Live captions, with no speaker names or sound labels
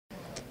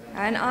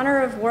In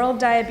honor of World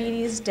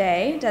Diabetes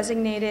Day,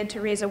 designated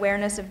to raise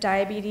awareness of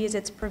diabetes,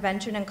 its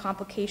prevention and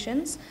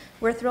complications,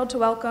 we're thrilled to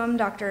welcome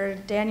Dr.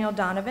 Daniel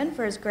Donovan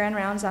for his grand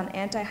rounds on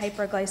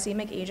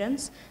antihyperglycemic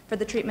agents for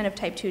the treatment of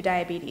type 2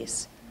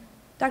 diabetes.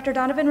 Dr.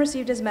 Donovan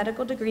received his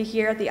medical degree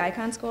here at the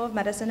Icahn School of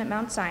Medicine at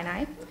Mount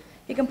Sinai.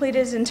 He completed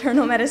his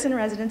internal medicine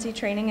residency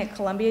training at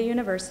Columbia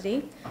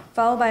University,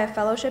 followed by a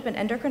fellowship in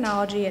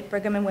endocrinology at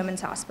Brigham and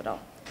Women's Hospital.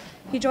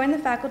 He joined the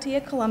faculty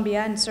at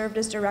Columbia and served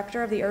as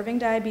director of the Irving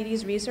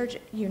Diabetes Research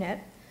Unit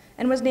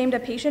and was named a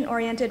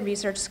patient-oriented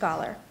research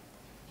scholar.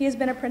 He has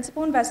been a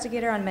principal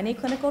investigator on many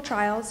clinical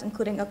trials,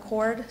 including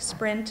Accord,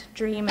 Sprint,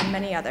 DREAM, and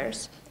many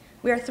others.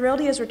 We are thrilled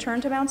he has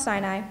returned to Mount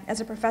Sinai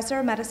as a professor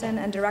of medicine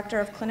and director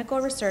of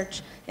clinical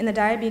research in the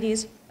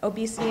Diabetes,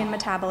 Obesity, and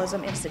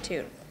Metabolism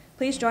Institute.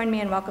 Please join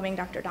me in welcoming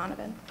Dr.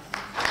 Donovan.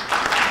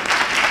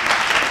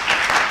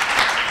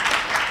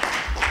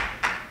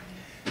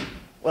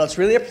 Well, it's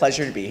really a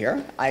pleasure to be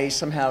here. I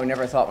somehow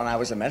never thought when I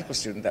was a medical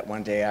student that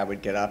one day I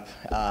would get up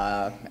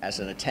as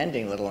an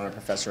attending, let alone a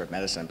professor of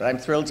medicine, but I'm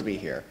thrilled to be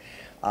here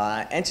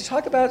and to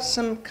talk about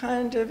some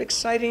kind of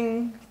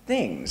exciting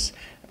things.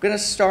 I'm going to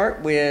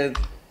start with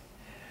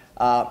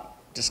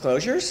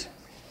disclosures.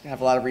 I have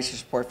a lot of research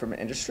support from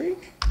industry.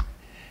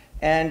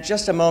 And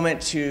just a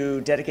moment to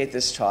dedicate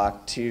this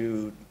talk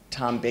to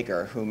Tom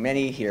Bigger, who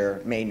many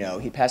here may know.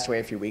 He passed away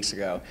a few weeks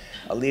ago.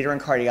 A leader in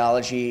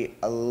cardiology,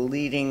 a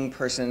leading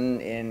person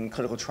in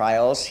clinical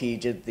trials. He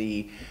did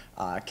the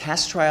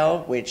CAST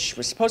trial, which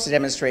was supposed to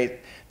demonstrate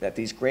that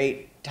these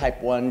great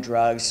type 1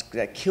 drugs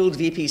that killed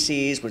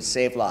VPCs would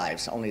save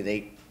lives, only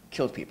they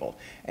killed people.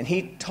 And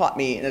he taught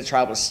me, and the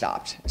trial was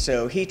stopped.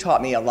 So he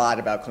taught me a lot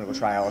about clinical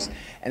trials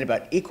and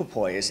about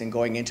equipoise in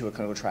going into a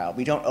clinical trial.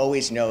 We don't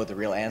always know the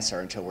real answer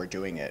until we're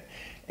doing it.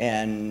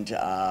 And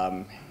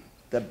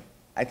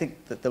I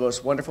think that the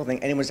most wonderful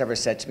thing anyone's ever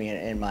said to me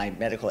in my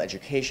medical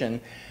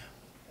education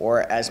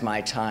or as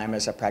my time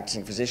as a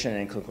practicing physician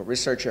and clinical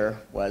researcher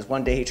was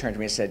one day he turned to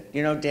me and said,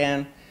 "You know,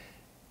 Dan,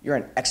 you're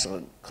an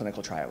excellent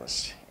clinical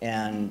trialist."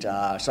 And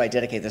so I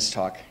dedicate this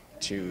talk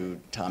to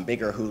Tom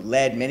Bigger, who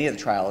led many of the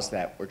trials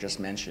that were just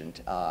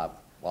mentioned while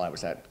I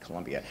was at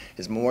Columbia.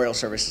 His memorial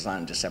service is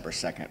on December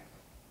 2nd.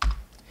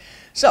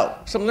 So,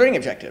 some learning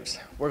objectives.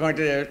 We're going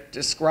to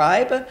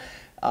describe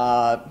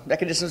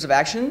mechanisms of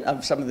action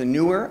of some of the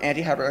newer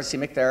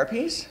antihyperglycemic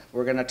therapies.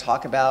 We're going to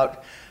talk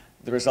about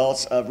the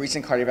results of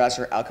recent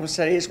cardiovascular outcome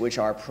studies, which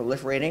are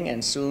proliferating,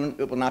 and soon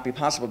it will not be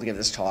possible to give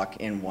this talk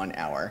in 1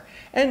 hour,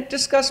 and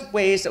discuss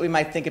ways that we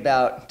might think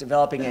about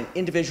developing an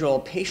individual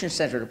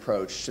patient-centered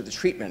approach to the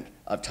treatment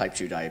of type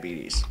 2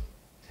 diabetes.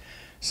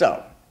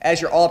 So,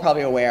 as you're all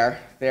probably aware,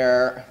 there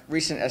are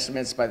recent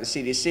estimates by the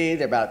CDC.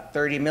 There are about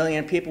 30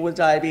 million people with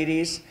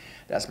diabetes.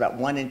 That's about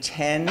 1 in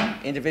 10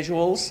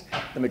 individuals.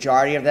 The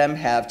majority of them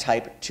have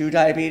type 2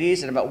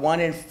 diabetes, and about 1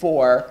 in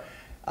 4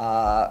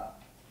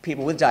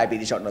 people with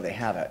diabetes don't know they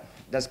have it.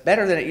 That's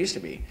better than it used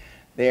to be.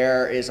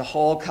 There is a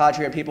whole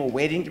cadre of people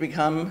waiting to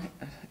become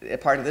a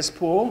part of this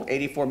pool,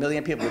 84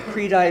 million people with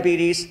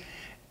pre-diabetes.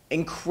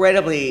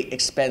 Incredibly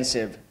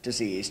expensive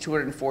disease,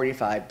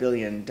 $245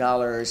 billion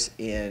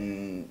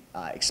in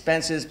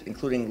expenses,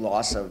 including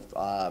loss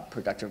of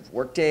productive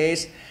work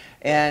days,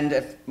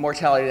 and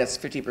mortality that's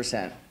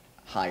 50%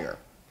 higher.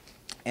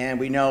 And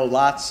we know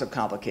lots of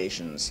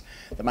complications.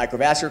 The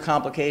microvascular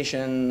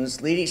complications,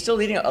 still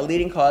a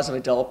leading cause of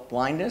adult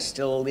blindness,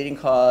 still a leading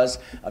cause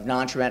of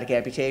non-traumatic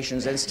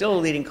amputations, and still a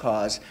leading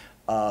cause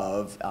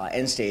of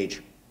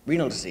end-stage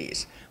renal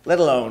disease, let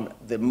alone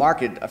the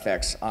marked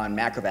effects on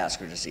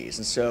macrovascular disease.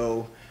 And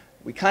so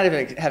we kind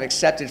of have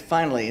accepted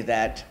finally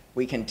that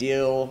we can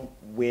deal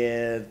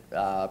with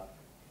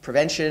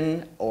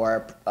prevention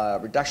or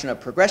reduction of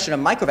progression of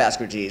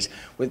microvascular disease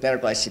with better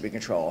glycemic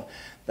control.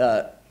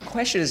 The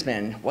question has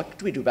been, what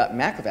do we do about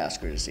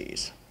macrovascular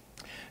disease?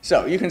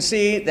 So you can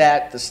see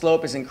that the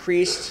slope has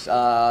increased.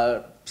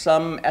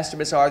 Some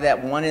estimates are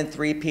that 1 in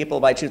 3 people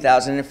by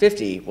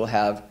 2050 will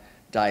have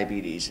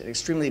diabetes, an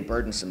extremely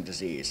burdensome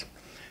disease.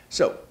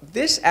 So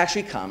this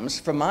actually comes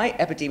from my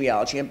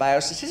epidemiology and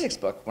biostatistics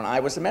book when I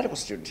was a medical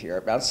student here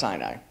at Mount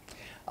Sinai.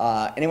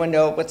 Anyone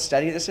know what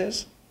study this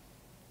is?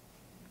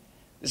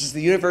 This is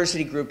the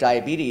University Group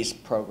Diabetes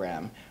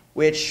Program,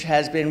 which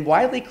has been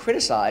widely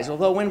criticized,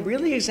 although when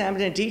really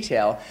examined in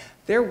detail,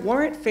 there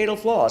weren't fatal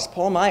flaws.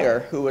 Paul Meyer,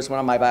 who was one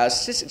of my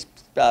biostatistics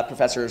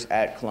professors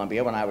at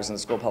Columbia when I was in the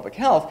School of Public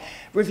Health,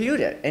 reviewed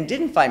it and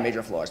didn't find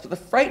major flaws. But the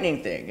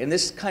frightening thing, and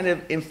this kind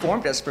of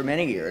informed us for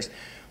many years,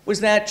 was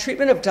that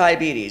treatment of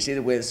diabetes,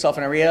 either with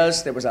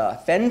sulfonylureas, there was a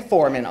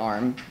fenformin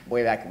arm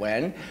way back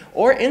when,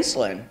 or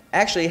insulin,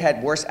 actually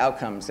had worse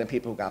outcomes than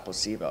people who got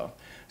placebo.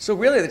 So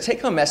really the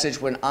take-home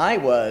message when I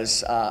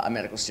was a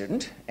medical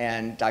student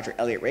and Dr.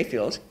 Elliot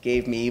Rayfield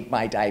gave me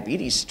my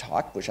diabetes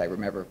talk, which I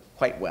remember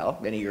quite well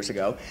many years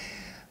ago,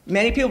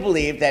 many people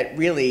believed that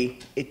really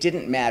it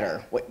didn't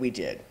matter what we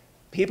did.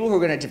 People who were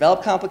going to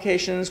develop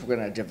complications were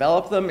going to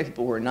develop them, and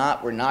people who were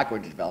not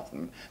going to develop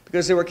them.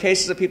 Because there were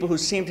cases of people who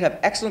seemed to have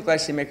excellent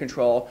glycemic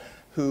control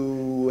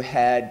who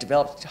had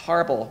developed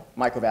horrible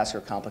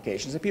microvascular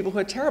complications and people who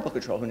had terrible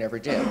control who never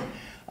did.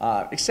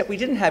 Except we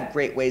didn't have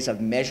great ways of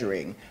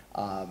measuring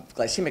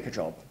glycemic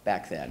control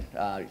back then.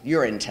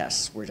 Urine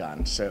tests were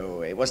done,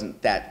 so it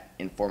wasn't that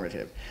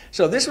informative.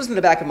 So this was in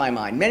the back of my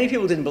mind. Many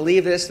people didn't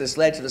believe this. This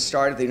led to the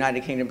start of the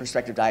United Kingdom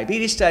Prospective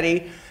Diabetes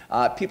Study.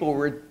 People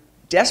were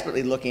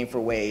desperately looking for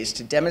ways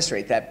to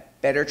demonstrate that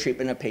better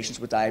treatment of patients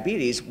with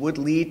diabetes would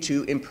lead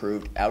to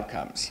improved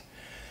outcomes.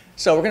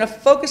 So we're going to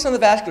focus on the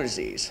vascular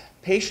disease.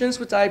 Patients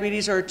with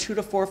diabetes are 2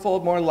 to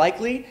 4-fold more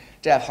likely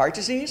to have heart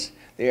disease.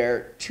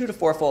 They're 2 to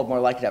 4-fold more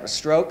likely to have a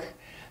stroke.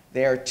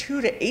 They're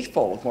 2 to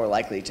 8-fold more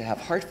likely to have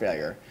heart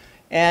failure.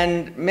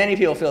 And many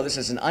people feel this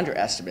is an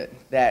underestimate,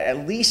 that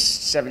at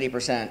least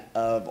 70%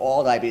 of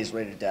all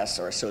diabetes-related deaths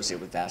are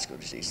associated with vascular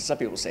disease. Some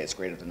people say it's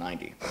greater than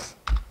 90.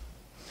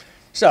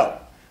 So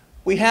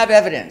we have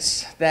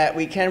evidence that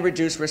we can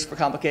reduce risk for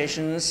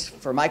complications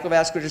for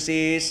microvascular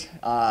disease,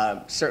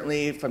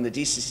 certainly from the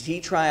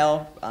DCCT trial,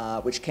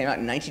 which came out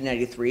in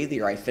 1993, the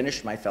year I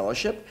finished my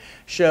fellowship,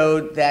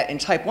 showed that in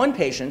type 1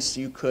 patients,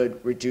 you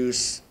could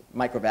reduce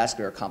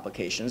microvascular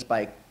complications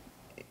by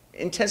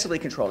intensively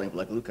controlling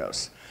blood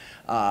glucose.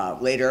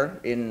 Later,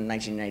 in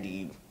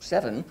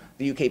 1997,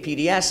 the UK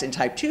PDS in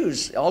type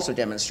 2s also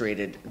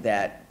demonstrated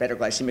that better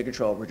glycemic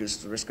control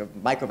reduces the risk of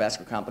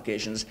microvascular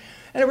complications.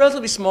 And a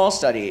relatively small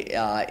study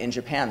in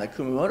Japan, the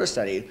Kumamoto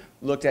study,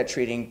 looked at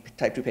treating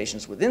type 2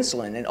 patients with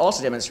insulin and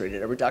also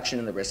demonstrated a reduction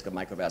in the risk of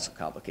microvascular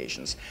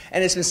complications.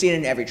 And it's been seen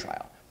in every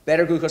trial.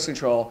 Better glucose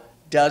control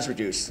does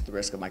reduce the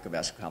risk of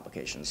microvascular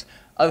complications.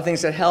 Other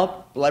things that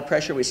help, blood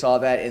pressure, we saw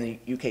that in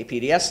the UK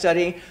PDS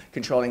study.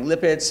 Controlling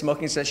lipids,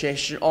 smoking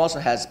cessation also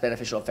has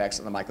beneficial effects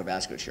on the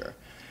microvasculature.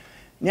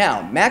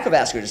 Now,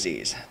 macrovascular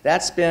disease,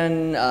 that's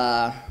been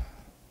a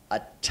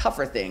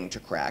tougher thing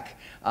to crack.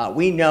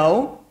 We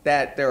know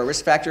that there are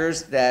risk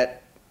factors that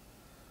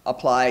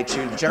apply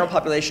to the general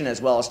population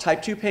as well as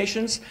type 2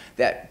 patients,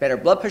 that better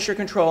blood pressure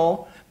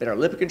control, better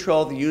lipid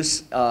control, the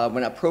use,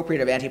 when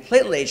appropriate, of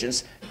antiplatelet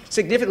agents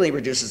significantly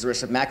reduces the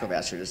risk of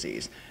macrovascular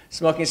disease.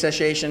 Smoking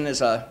cessation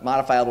is a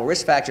modifiable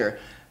risk factor,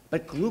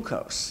 but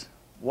glucose,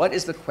 what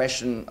is the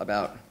question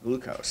about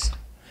glucose?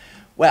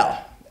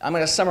 Well, I'm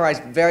going to summarize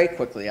very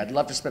quickly. I'd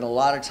love to spend a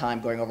lot of time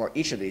going over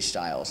each of these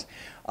styles.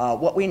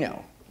 What we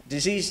know.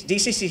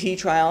 DCCT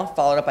trial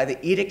followed up by the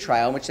EDIC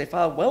trial, in which they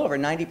followed well over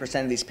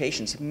 90% of these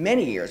patients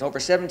many years, over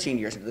 17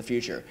 years into the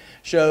future,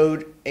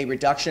 showed a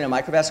reduction in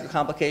microvascular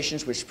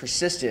complications which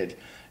persisted.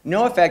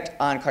 No effect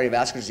on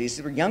cardiovascular disease.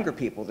 They were younger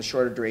people, the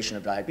shorter duration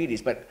of diabetes,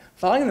 but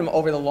following them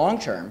over the long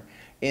term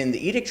in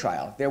the EDIC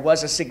trial, there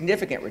was a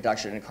significant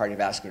reduction in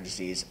cardiovascular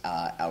disease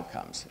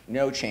outcomes.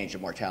 No change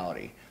in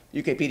mortality.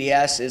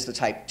 UKPDS is the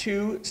type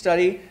 2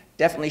 study,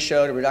 definitely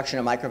showed a reduction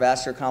in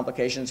microvascular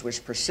complications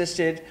which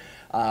persisted.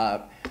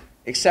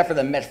 Except for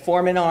the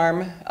metformin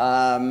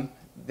arm,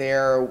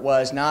 there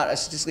was not a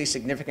statistically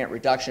significant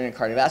reduction in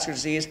cardiovascular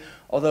disease,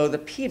 although the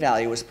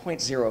p-value was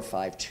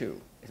 0.052.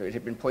 If it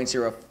had been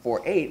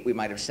 0.048, we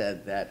might have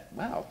said that,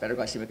 wow, better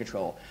glycemic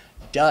control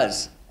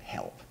does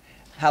help.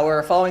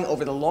 However, following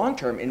over the long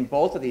term in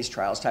both of these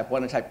trials, type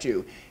 1 and type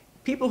 2,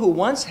 people who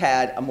once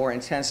had a more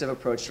intensive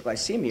approach to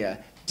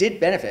glycemia did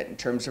benefit in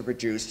terms of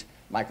reduced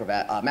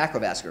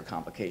macrovascular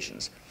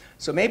complications.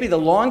 So maybe the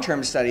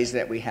long-term studies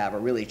that we have are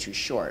really too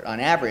short. On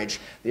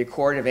average, the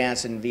ACCORD,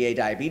 ADVANCE, and VA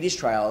diabetes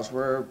trials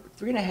were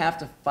 3.5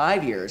 to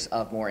 5 years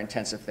of more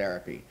intensive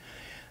therapy.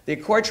 The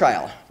ACCORD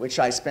trial, which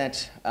I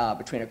spent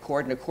between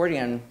ACCORD and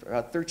Accordion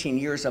about 13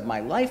 years of my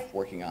life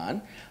working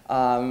on,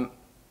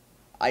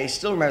 I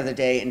still remember the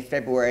day in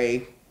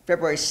February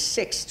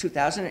 6,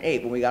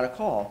 2008, when we got a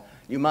call,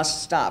 you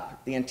must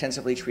stop the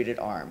intensively treated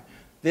arm.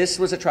 This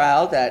was a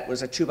trial that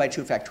was a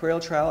 2x2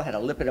 factorial trial, had a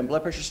lipid and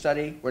blood pressure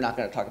study. We're not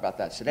going to talk about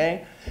that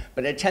today,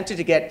 but it attempted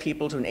to get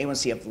people to an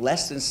A1C of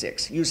less than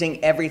 6,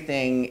 using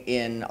everything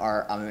in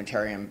our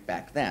armamentarium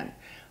back then.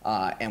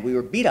 And we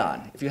were beat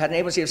on. If you had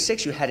an A1C of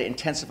 6, you had to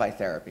intensify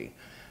therapy.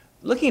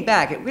 Looking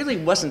back, it really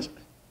wasn't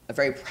a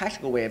very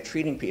practical way of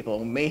treating people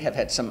who may have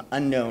had some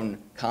unknown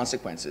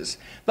consequences.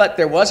 But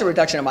there was a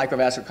reduction in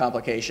microvascular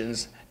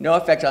complications, no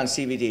effect on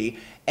CVD,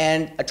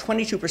 and a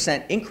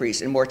 22% increase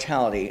in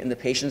mortality in the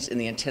patients in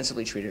the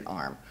intensively treated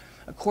arm.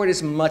 ACCORD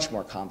is much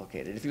more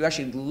complicated. If you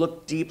actually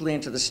look deeply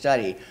into the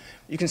study,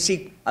 you can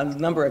see a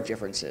number of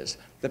differences.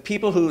 The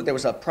people who, there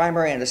was a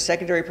primary and a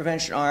secondary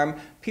prevention arm,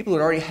 people who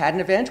had already had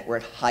an event were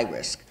at high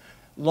risk.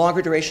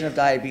 Longer duration of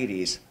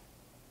diabetes,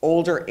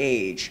 older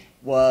age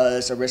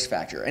was a risk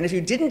factor. And if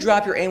you didn't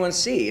drop your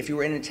A1C, if you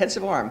were in an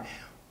intensive arm,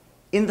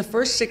 in the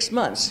first 6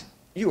 months,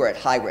 you were at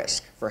high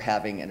risk for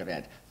having an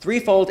event.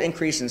 3-fold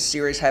increase in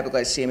serious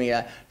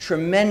hypoglycemia,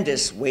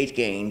 tremendous weight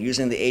gain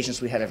using the agents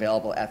we had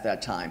available at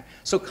that time.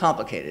 So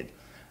complicated.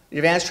 The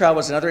ADVANCE trial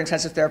was another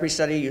intensive therapy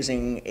study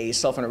using a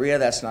sulfonylurea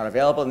that's not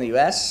available in the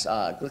US,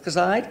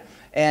 glycoside,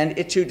 and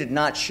it too did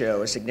not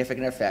show a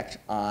significant effect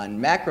on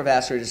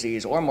macrovascular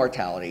disease or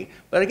mortality,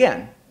 but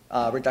again,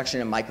 reduction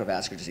in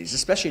microvascular disease,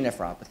 especially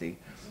nephropathy.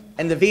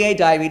 And the VA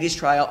diabetes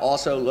trial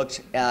also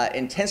looked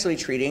intensely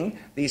treating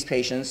these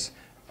patients,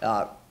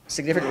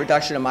 significant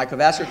reduction in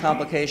microvascular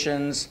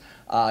complications,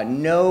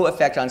 no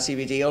effect on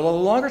CVD, although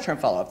the longer-term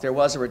follow-up, there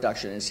was a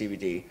reduction in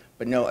CVD,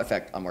 but no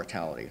effect on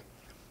mortality.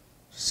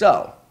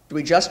 So, do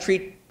we just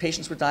treat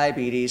patients with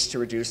diabetes to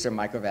reduce their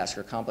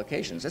microvascular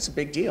complications? That's a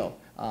big deal.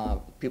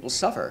 People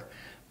suffer.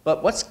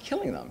 But what's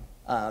killing them?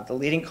 The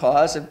leading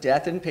cause of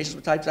death in patients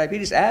with type 2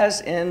 diabetes,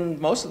 as in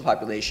most of the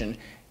population,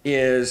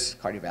 is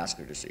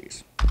cardiovascular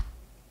disease.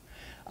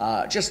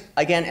 Just,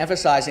 again,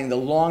 emphasizing the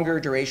longer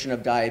duration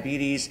of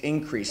diabetes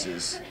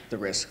increases the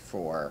risk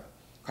for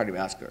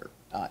cardiovascular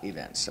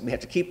events. And we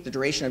have to keep the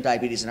duration of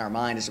diabetes in our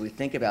mind as we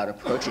think about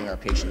approaching our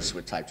patients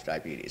with type 2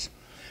 diabetes.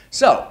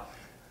 So,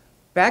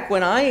 back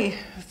when I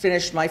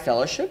finished my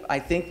fellowship, I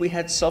think we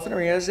had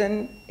sulfonylureas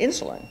and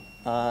insulin.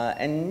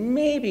 And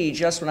maybe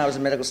just when I was a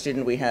medical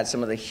student, we had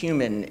some of the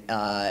human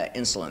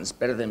insulins,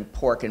 better than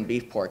pork and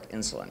beef pork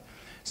insulin.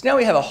 So now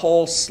we have a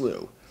whole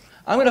slew.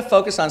 I'm going to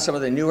focus on some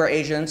of the newer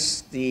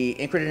agents, the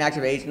incretin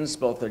active agents,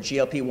 both the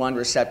GLP-1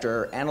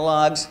 receptor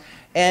analogs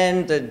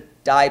and the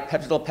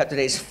dipeptidyl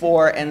peptidase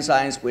 4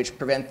 enzymes, which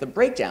prevent the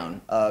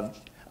breakdown of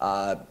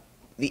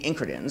the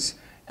incretins.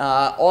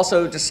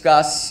 Also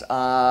discuss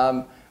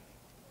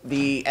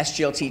the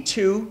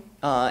SGLT2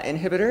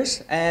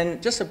 inhibitors,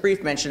 and just a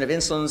brief mention of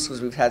insulins,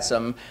 because we've had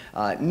some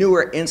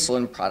newer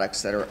insulin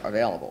products that are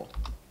available.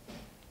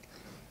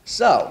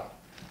 So,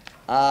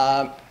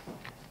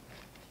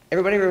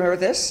 everybody remember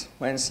this?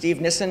 When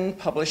Steve Nissen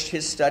published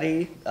his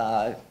study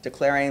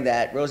declaring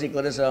that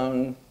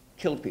rosiglitazone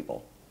killed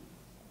people.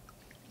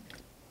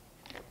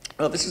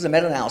 Well, this is a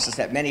meta-analysis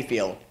that many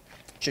feel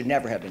should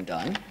never have been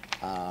done.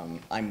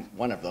 I'm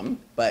one of them,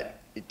 but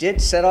it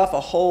did set off a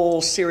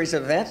whole series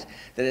of events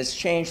that has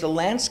changed the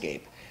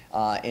landscape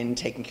in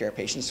taking care of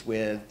patients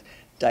with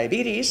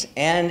diabetes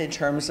and in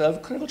terms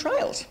of clinical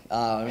trials.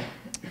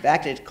 In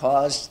fact, it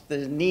caused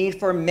the need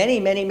for many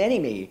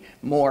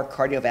more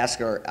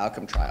cardiovascular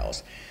outcome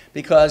trials,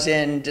 because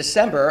in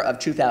December of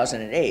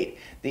 2008,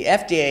 the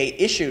FDA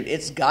issued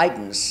its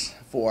guidance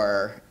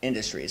for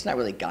industry. It's not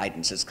really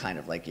guidance, it's kind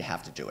of like you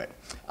have to do it.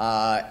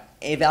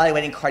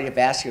 Evaluating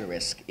cardiovascular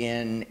risk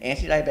in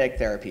anti-diabetic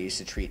therapies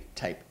to treat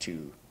type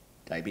 2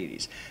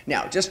 diabetes.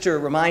 Now, just to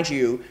remind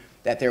you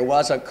that there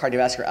was a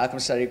cardiovascular outcome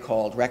study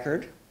called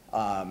RECORD.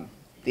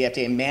 The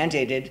FDA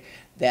mandated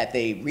that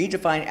they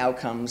redefine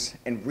outcomes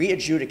and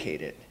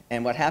re-adjudicate it.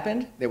 And what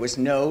happened? There was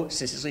no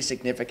statistically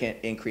significant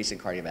increase in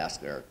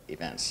cardiovascular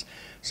events.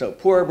 So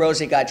poor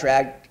Rosie got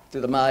dragged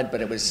through the mud,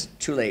 but it was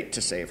too late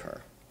to save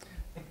her.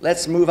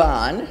 Let's move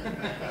on.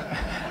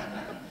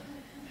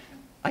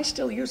 I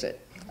still use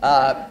it.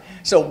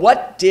 So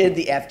what did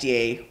the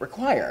FDA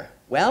require?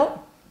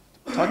 Well,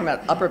 talking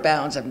about upper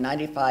bounds of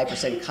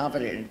 95%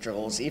 confidence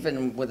intervals,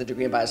 even with a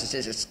degree of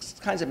biostatistics,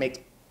 kind of makes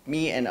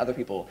me and other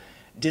people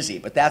dizzy,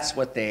 but that's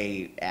what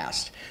they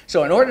asked.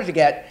 So in order to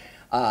get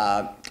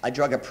a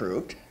drug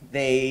approved,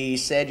 they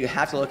said you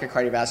have to look at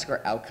cardiovascular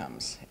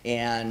outcomes,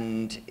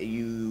 and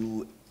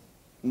you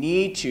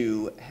need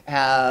to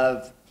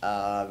have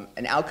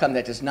an outcome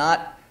that does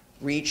not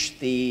reach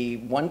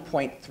the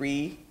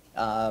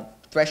 1.3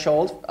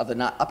 threshold of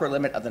the upper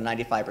limit of the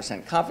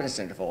 95% confidence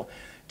interval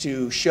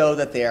to show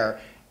that there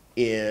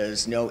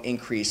is no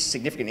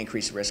significant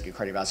increased risk in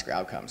cardiovascular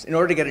outcomes. In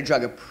order to get a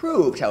drug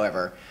approved,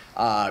 however,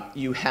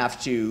 you have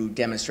to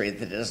demonstrate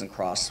that it doesn't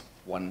cross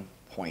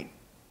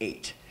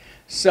 1.8.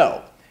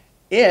 So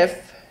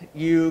if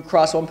you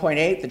cross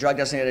 1.8, the drug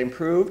doesn't get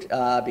approved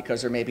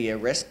because there may be a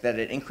risk that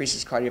it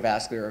increases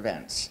cardiovascular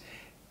events.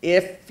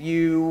 If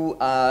you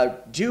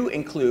do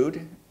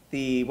include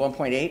the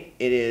 1.8, it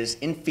is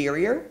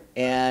inferior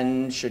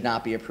and should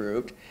not be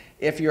approved.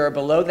 If you're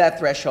below that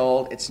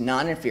threshold, it's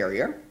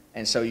non-inferior,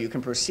 and so you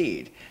can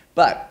proceed.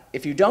 But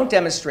if you don't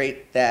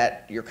demonstrate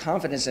that your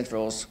confidence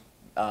intervals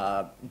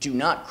do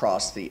not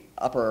cross the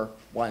upper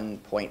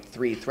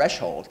 1.3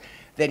 threshold,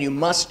 then you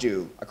must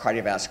do a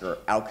cardiovascular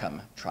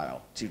outcome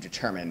trial to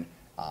determine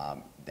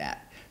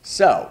that.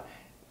 So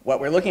what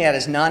we're looking at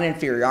is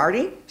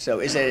non-inferiority. So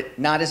is it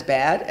not as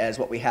bad as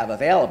what we have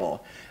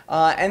available?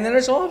 And then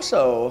there's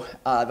also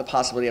the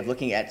possibility of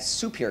looking at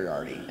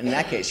superiority. In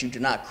that case, you do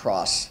not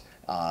cross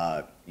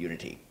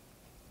unity.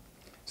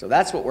 So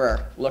that's what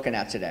we're looking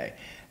at today.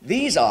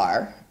 These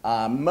are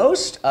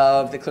most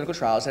of the clinical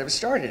trials that have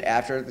started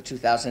after the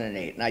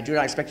 2008. And I do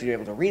not expect you to be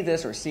able to read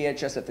this or see it,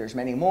 just that there's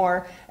many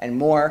more and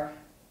more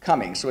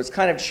coming. So it's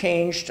kind of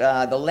changed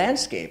the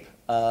landscape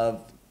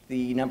of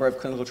the number of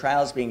clinical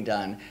trials being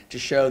done to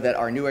show that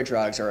our newer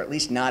drugs are at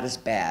least not as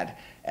bad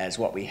as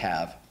what we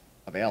have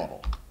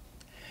available.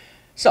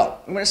 So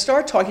I'm going to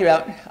start talking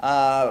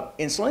about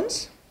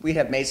insulins. We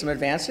have made some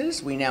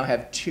advances. We now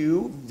have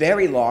 2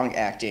 very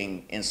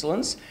long-acting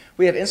insulins.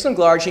 We have insulin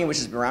glargine, which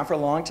has been around for a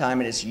long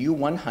time in its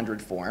U100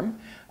 form.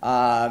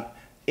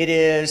 It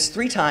is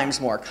 3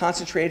 times more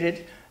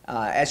concentrated.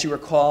 As you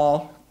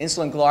recall,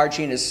 insulin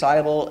glargine is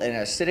soluble in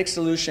an acidic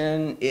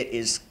solution. It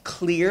is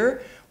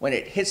clear. When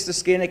it hits the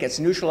skin, it gets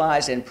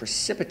neutralized and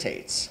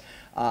precipitates.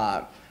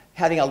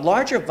 Having a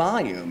larger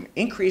volume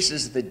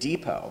increases the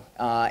depot,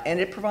 and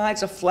it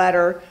provides a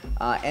flatter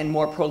and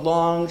more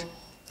prolonged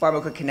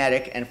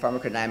pharmacokinetic and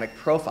pharmacodynamic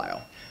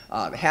profile.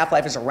 The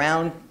half-life is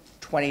around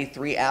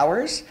 23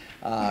 hours.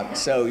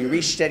 So you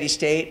reach steady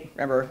state.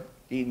 Remember,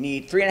 you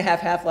need 3.5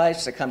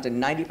 half-lives to come to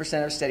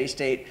 90% of steady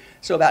state,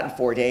 so about in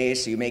 4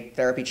 days. So you make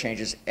therapy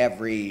changes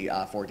every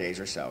 4 days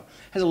or so.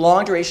 Has a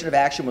long duration of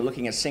action. We're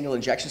looking at single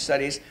injection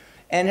studies,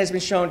 and has been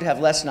shown to have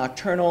less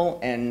nocturnal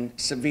and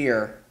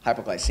severe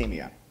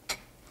hypoglycemia.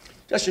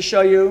 Just to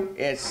show you,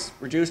 it's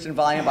reduced in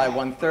volume by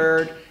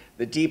 1/3.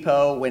 The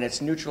depot, when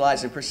it's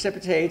neutralized and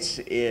precipitates,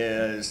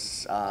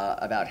 is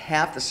about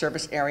half the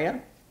surface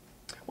area.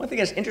 One thing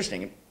that's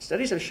interesting,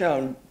 studies have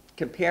shown,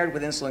 compared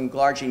with insulin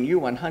glargine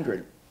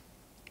U100,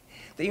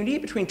 that you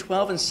need between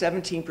 12 and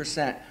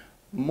 17%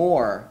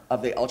 more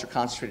of the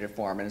ultra-concentrated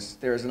form. And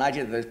there's an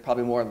idea that there's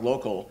probably more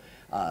local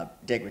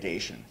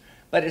degradation.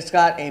 But it's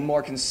got a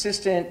more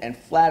consistent and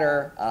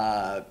flatter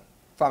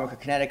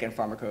pharmacokinetic and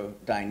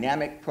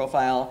pharmacodynamic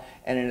profile.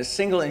 And in a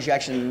single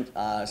injection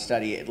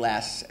study, it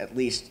lasts at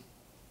least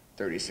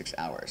 36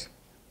 hours.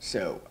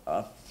 So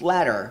a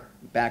flatter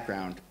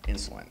background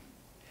insulin.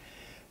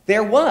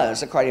 There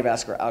was a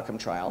cardiovascular outcome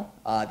trial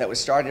that was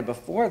started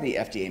before the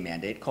FDA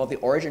mandate called the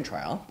Origin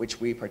trial, which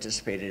we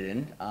participated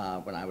in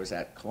when I was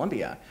at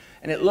Columbia.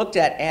 And it looked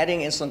at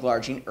adding insulin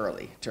glargine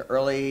early to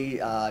early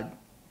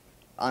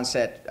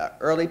onset,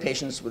 early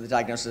patients with a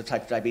diagnosis of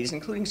type 2 diabetes,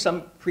 including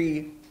some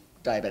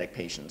pre-diabetic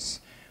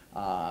patients.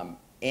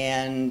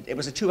 And it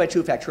was a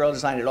 2x2 factorial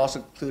design. It also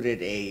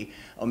included a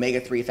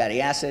omega-3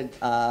 fatty acid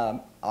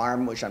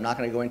arm, which I'm not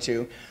going to go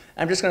into.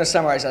 I'm just going to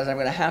summarize, as I'm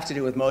going to have to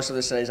do with most of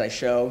the studies I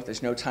show.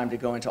 There's no time to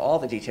go into all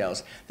the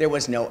details. There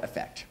was no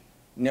effect,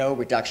 no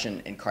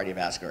reduction in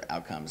cardiovascular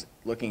outcomes,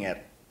 looking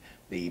at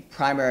the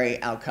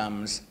primary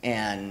outcomes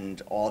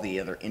and all the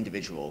other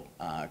individual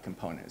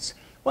components.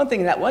 One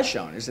thing that was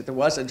shown is that there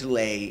was a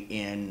delay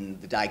in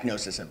the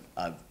diagnosis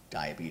of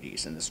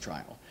diabetes in this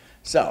trial.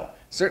 So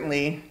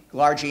certainly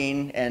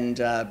glargine, and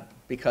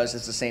because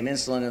it's the same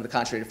insulin in the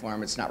concentrated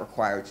form, it's not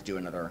required to do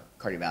another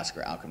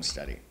cardiovascular outcome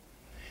study.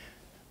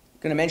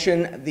 I'm going to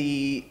mention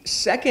the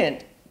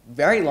second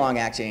very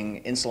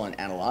long-acting insulin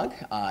analog,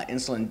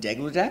 insulin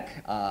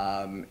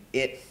degludec.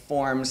 It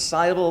forms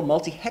soluble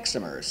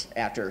multihexamers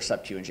after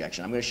sub-Q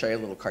injection. I'm going to show you a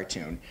little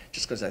cartoon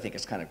just because I think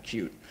it's kind of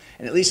cute.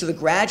 And it leads to the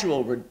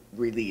gradual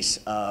release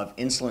of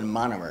insulin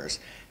monomers.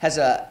 Has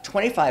a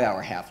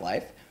 25-hour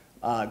half-life,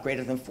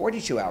 greater than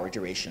 42-hour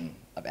duration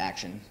of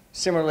action.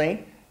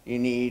 Similarly, you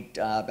need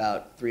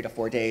about 3 to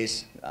 4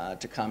 days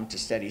to come to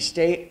steady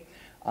state.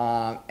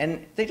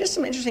 And they did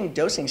some interesting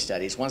dosing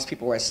studies once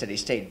people were at steady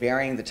state,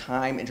 varying the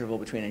time interval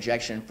between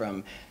injection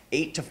from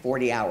 8 to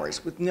 40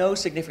 hours with no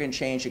significant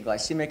change in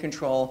glycemic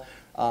control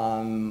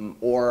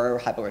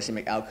or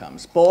hypoglycemic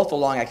outcomes. Both the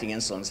long-acting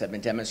insulins have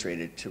been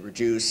demonstrated to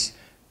reduce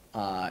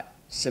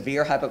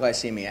severe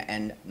hypoglycemia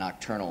and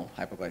nocturnal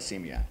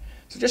hypoglycemia.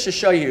 So just to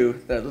show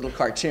you the little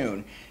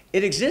cartoon,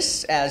 it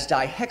exists as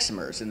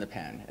dihexamers in the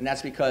pen, and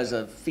that's because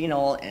of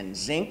phenol and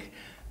zinc.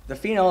 The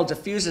phenol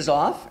diffuses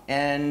off,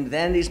 and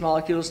then these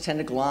molecules tend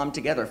to glom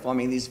together,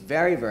 forming these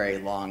very, very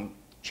long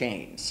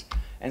chains.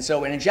 And so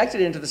when injected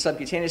into the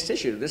subcutaneous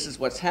tissue, this is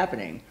what's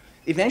happening.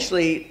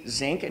 Eventually,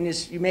 zinc, and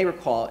as you may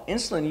recall,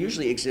 insulin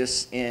usually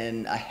exists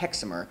in a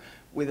hexamer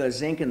with a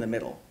zinc in the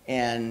middle.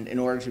 And in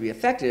order to be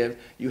effective,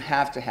 you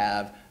have to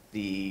have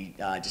the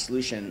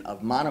dissolution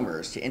of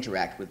monomers to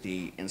interact with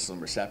the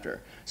insulin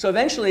receptor. So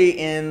eventually,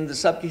 in the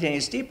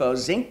subcutaneous depot,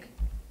 zinc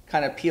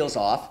kind of peels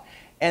off,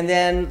 and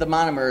then the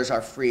monomers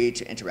are free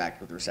to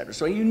interact with the receptor.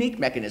 So a unique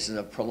mechanism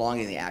of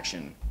prolonging the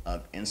action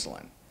of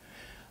insulin.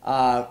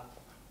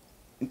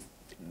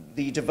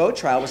 The DEVOTE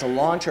trial was a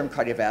long-term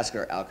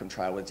cardiovascular outcome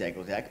trial with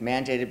degludec,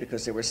 mandated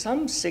because there was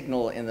some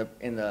signal in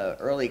the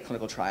early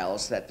clinical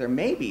trials that there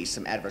may be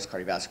some adverse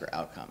cardiovascular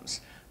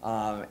outcomes.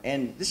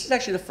 And this is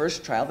actually the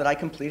first trial that I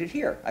completed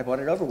here. I brought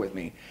it over with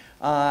me.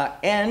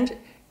 And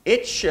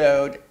it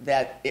showed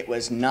that it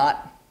was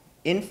not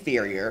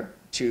inferior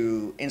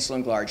to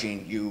insulin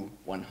glargine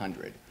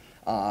U100.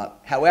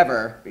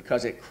 However,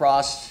 because it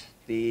crossed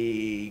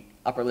the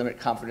upper limit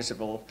confidence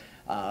interval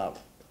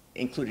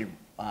included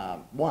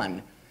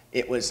 1,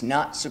 it was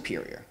not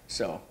superior.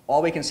 So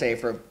all we can say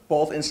for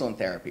both insulin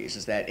therapies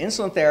is that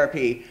insulin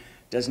therapy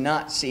does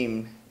not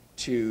seem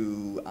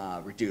to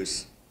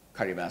reduce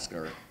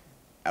cardiovascular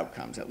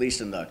outcomes, at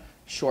least in the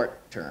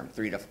short term,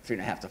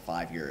 3.5 to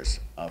 5 years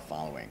of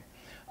following.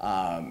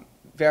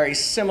 Very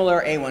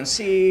similar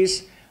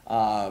A1Cs.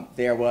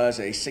 There was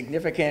a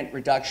significant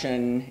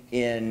reduction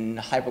in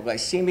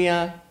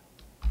hypoglycemia,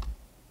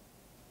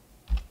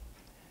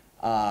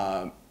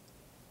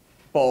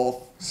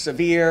 both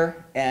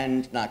severe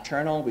and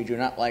nocturnal. We do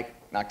not like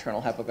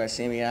nocturnal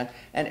hypoglycemia.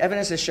 And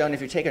evidence has shown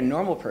if you take a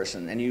normal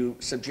person and you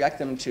subject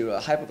them to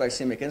a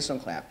hypoglycemic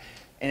insulin clamp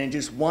and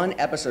induce 1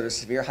 episode of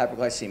severe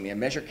hypoglycemia,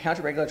 measure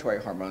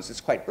counterregulatory hormones,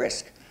 it's quite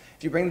brisk.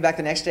 If you bring them back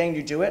the next day and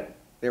you do it,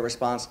 their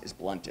response is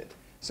blunted.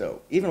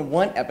 So even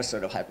 1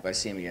 episode of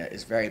hypoglycemia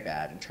is very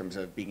bad in terms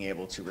of being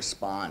able to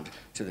respond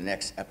to the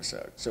next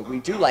episode. So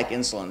we do like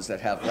insulins that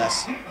have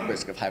less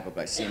risk of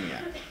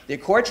hypoglycemia. The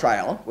ACCORD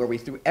trial, where we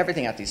threw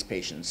everything at these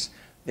patients,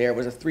 there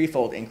was a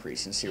threefold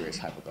increase in serious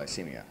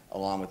hypoglycemia,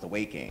 along with the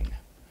weight gain.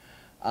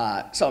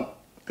 So I'm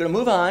going to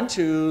move on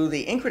to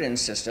the incretin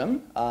system,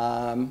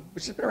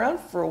 which has been around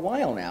for a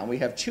while now. We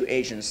have two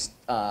agents,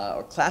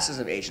 or classes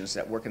of agents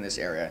that work in this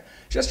area.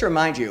 Just to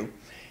remind you,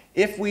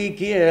 if we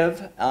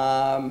give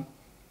an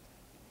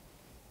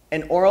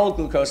oral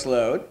glucose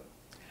load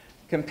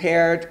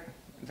compared,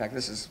 in fact,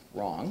 this is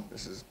wrong,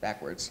 this is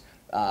backwards.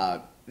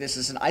 This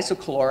is an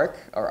isocaloric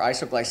or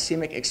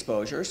isoglycemic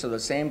exposure, so the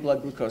same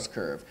blood glucose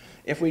curve.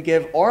 If we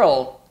give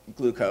oral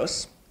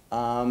glucose,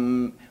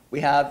 we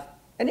have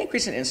an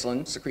increase in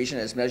insulin secretion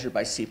as measured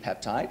by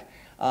C-peptide.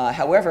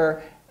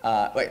 However,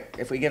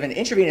 if we give an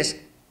intravenous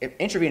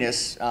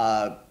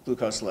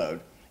glucose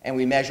load and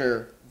we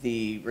measure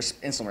the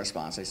insulin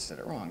response, I said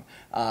it wrong,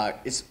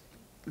 it's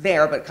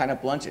there but kind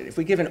of blunted. If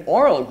we give an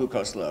oral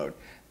glucose load,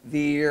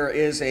 there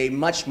is a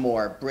much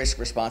more brisk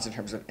response in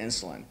terms of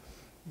insulin.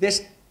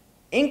 This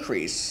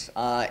increase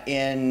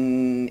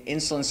in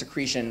insulin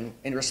secretion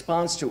in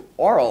response to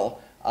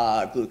oral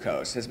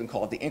glucose has been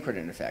called the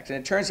incretin effect. And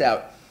it turns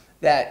out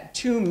that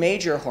two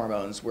major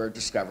hormones were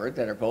discovered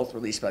that are both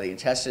released by the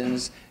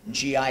intestines,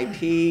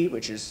 GIP,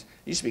 which used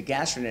to be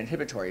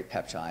gastrin-inhibitory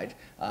peptide,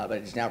 but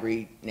it is now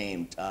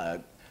renamed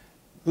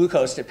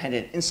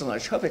glucose-dependent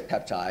insulinotropic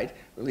peptide,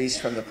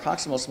 released from the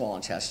proximal small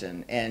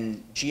intestine,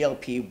 and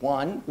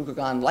GLP-1,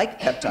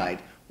 glucagon-like peptide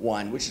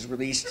 1, which is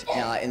released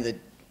in the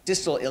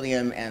distal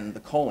ileum and the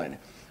colon.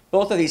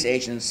 Both of these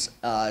agents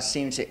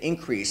seem to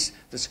increase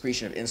the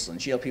secretion of insulin.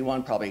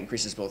 GLP-1 probably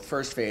increases both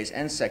first phase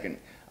and second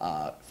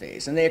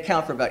phase, and they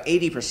account for about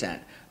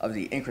 80% of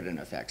the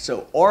incretin effect.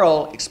 So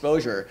oral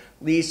exposure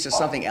leads to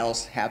something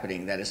else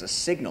happening that is a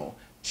signal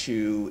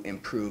to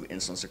improve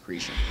insulin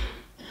secretion.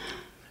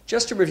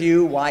 Just to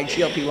review why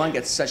GLP-1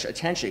 gets such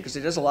attention, because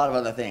it does a lot of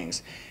other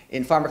things.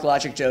 In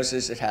pharmacologic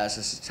doses, it has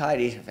a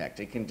satiety effect.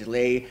 It can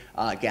delay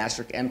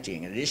gastric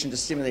emptying. In addition to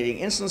stimulating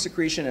insulin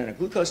secretion in a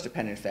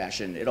glucose-dependent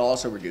fashion, it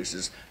also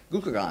reduces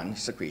glucagon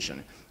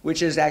secretion,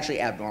 which is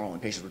actually abnormal in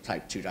patients with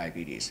type 2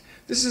 diabetes.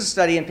 This is a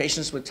study in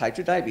patients with type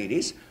 2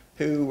 diabetes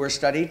who were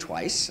studied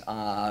twice.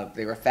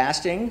 They were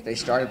fasting. They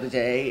started the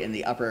day in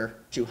the upper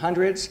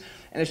 200s.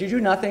 And if you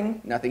do nothing,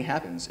 nothing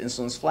happens.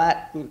 Insulin's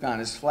flat, glucagon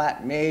is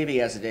flat.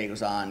 Maybe as the day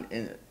goes on,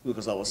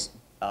 glucose levels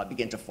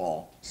begin to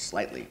fall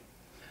slightly.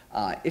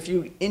 If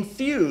you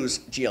infuse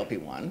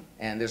GLP-1,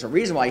 and there's a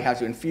reason why you have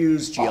to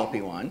infuse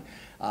GLP-1,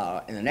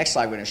 in the next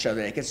slide we're going to show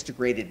that it gets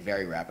degraded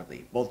very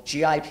rapidly. Both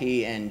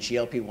GIP and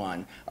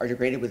GLP-1 are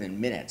degraded within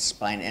minutes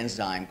by an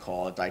enzyme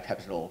called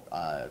dipeptidyl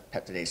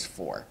peptidase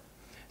 4.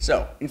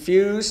 So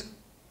infuse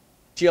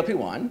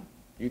GLP-1,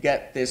 you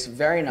get this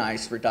very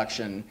nice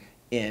reduction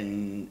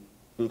in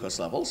glucose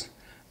levels.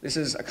 This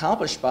is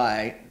accomplished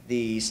by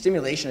the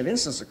stimulation of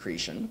insulin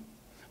secretion.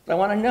 But I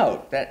want to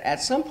note that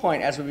at some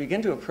point, as we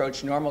begin to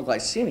approach normal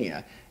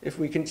glycemia, if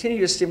we continue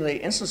to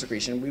stimulate insulin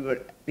secretion, we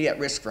would be at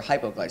risk for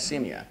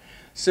hypoglycemia.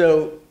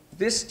 So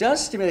this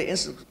does stimulate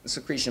insulin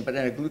secretion, but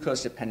in a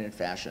glucose-dependent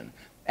fashion.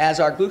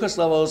 As our glucose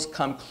levels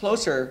come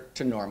closer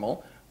to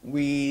normal,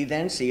 we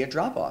then see a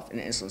drop-off in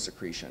insulin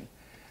secretion.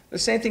 The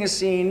same thing is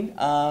seen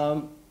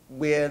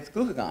with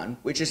glucagon,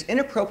 which is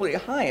inappropriately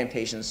high in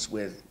patients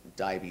with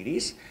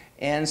diabetes,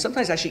 and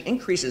sometimes actually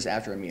increases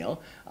after a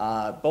meal.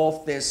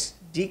 Both this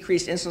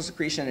decreased insulin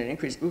secretion and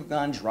increased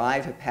glucagon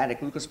drive hepatic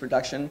glucose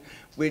production,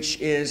 which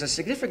is a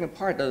significant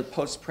part of the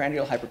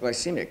postprandial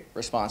hyperglycemic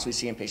response we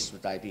see in patients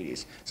with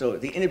diabetes. So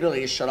the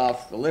inability to shut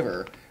off the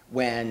liver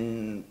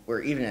when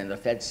we're even in the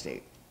fed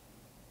state.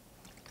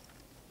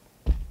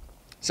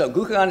 So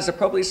glucagon is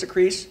appropriately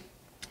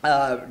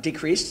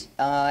decreased,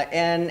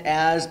 and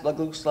as blood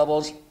glucose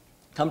levels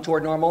come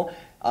toward normal,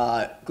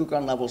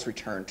 glucagon levels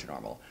return to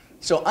normal.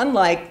 So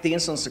unlike the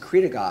insulin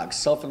secretagogues,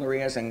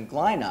 sulfonylureas and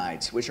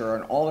glycides, which are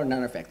an all or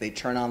none effect, they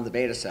turn on the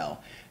beta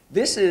cell,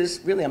 this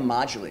is really a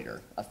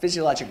modulator, a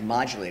physiologic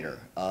modulator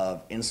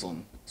of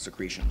insulin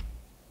secretion.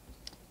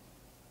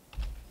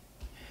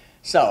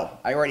 So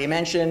I already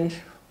mentioned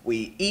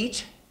we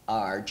eat.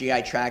 Our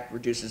GI tract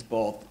produces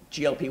both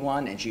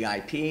GLP-1 and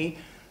GIP.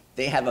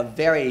 They have a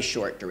very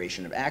short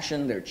duration of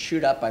action. They're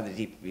chewed up by the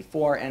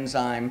DPP-4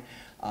 enzyme.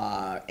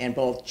 And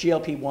both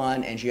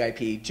GLP-1 and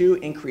GIP do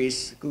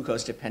increase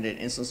glucose-dependent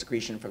insulin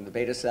secretion from the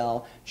beta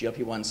cell.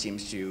 GLP-1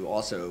 seems to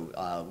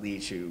also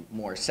lead to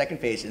more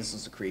second-phase insulin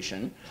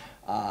secretion.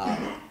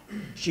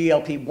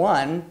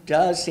 GLP-1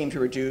 does seem to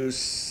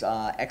reduce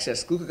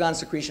excess glucagon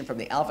secretion from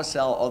the alpha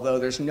cell, although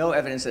there's no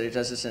evidence that it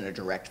does this in a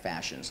direct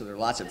fashion. So there are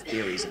lots of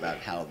theories about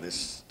how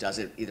this does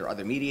it, either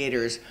other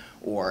mediators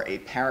or a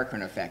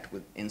paracrine effect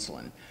with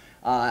insulin.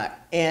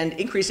 And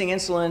increasing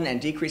insulin and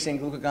decreasing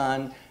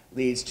glucagon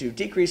leads to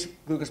decreased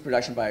glucose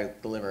production by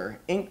the liver,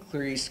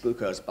 increased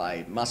glucose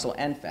by muscle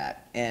and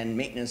fat, and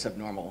maintenance of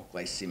normal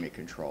glycemic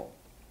control.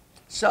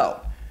 So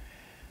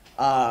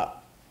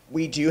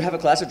we do have a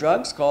class of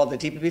drugs called the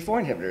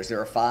DPP-4 inhibitors.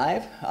 There are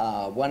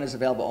 5. One is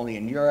available only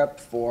in Europe.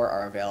 4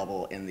 are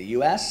available in the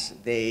US.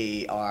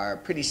 They are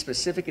pretty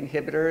specific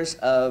inhibitors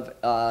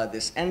of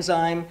this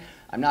enzyme.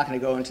 I'm not going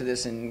to go into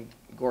this in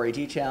gory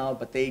detail,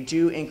 but they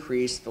do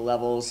increase the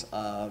levels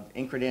of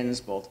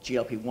incretins, both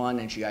GLP-1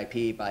 and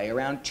GIP, by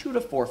around 2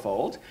 to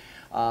 4-fold.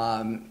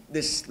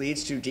 This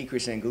leads to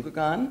decrease in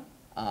glucagon,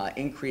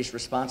 increased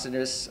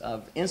responsiveness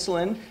of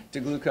insulin to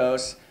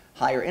glucose,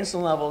 higher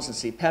insulin levels and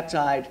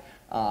C-peptide,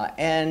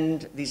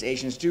 and these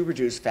agents do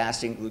reduce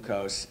fasting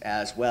glucose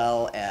as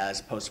well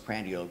as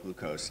postprandial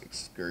glucose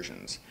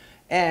excursions.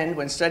 And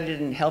when studied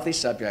in healthy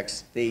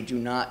subjects, they do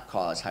not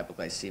cause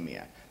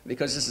hypoglycemia.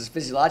 Because this is a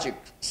physiologic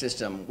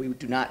system, we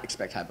do not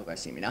expect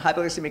hypoglycemia. Now,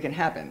 hypoglycemia can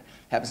happen. It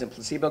happens in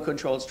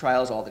placebo-controlled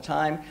trials all the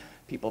time.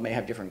 People may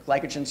have different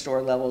glycogen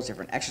store levels,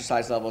 different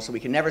exercise levels, so we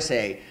can never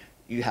say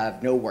you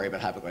have no worry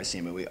about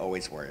hypoglycemia. We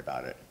always worry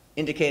about it.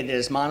 Indicated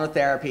as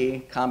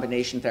monotherapy,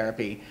 combination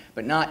therapy,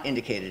 but not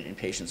indicated in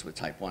patients with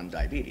type 1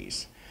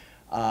 diabetes.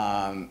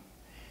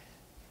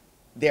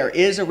 There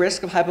is a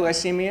risk of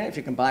hypoglycemia if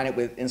you combine it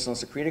with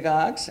insulin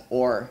secretagogues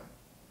or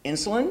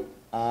insulin.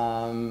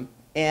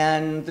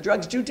 And the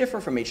drugs do differ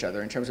from each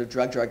other in terms of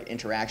drug-drug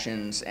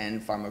interactions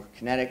and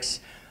pharmacokinetics.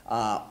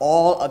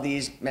 All of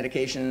these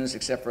medications,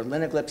 except for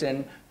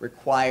linagliptin,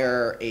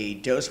 require a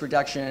dose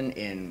reduction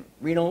in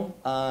renal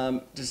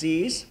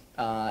disease.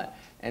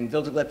 And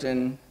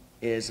vildagliptin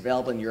is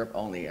available in Europe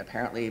only.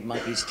 Apparently,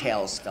 monkeys'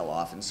 tails fell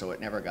off, and so it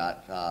never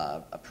got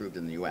approved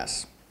in the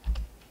US.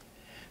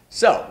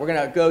 So we're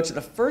going to go to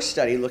the first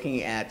study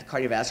looking at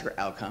cardiovascular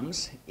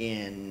outcomes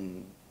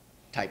in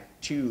type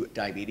 2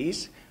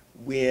 diabetes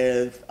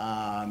with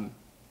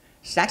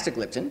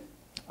saxagliptin,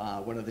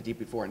 one of the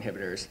DP4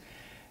 inhibitors.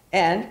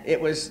 And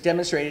it was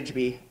demonstrated to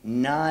be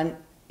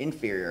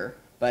non-inferior,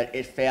 but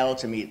it failed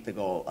to meet the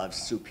goal of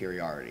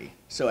superiority.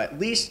 So at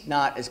least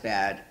not as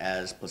bad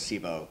as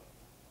placebo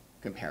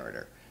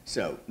comparator.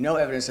 So no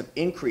evidence of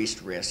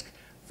increased risk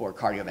for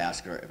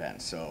cardiovascular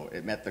events. So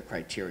it met the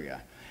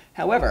criteria.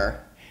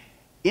 However,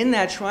 in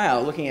that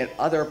trial, looking at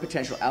other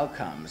potential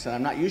outcomes, and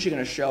I'm not usually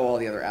going to show all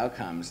the other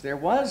outcomes, there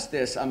was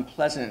this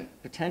unpleasant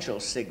potential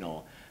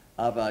signal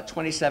of a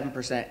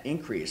 27%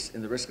 increase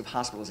in the risk of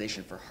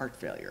hospitalization for heart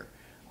failure.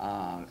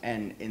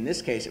 And in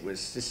this case, it was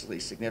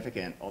statistically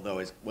significant, although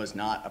it was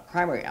not a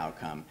primary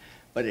outcome,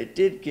 but it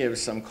did give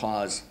some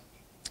cause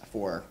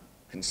for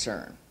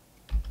concern.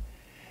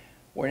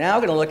 We're now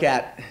going to look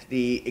at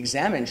the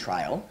EXAMINE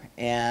trial,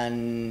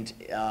 and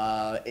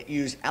it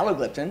used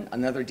allogliptin,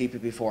 another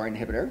DPP4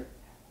 inhibitor,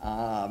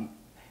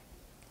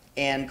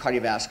 and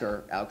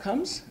cardiovascular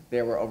outcomes.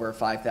 There were over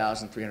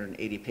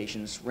 5,380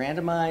 patients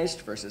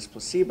randomized versus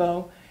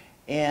placebo,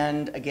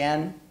 and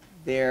again,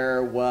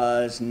 there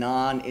was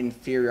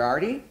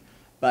non-inferiority,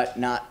 but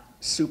not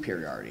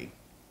superiority.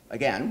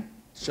 Again,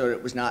 so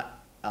it was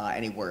not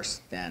any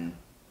worse than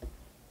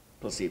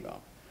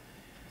placebo.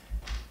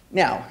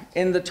 Now,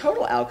 in the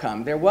total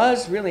outcome, there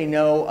was really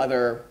no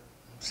other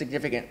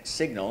significant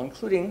signal,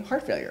 including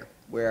heart failure,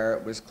 where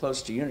it was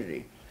close to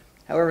unity.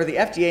 However, the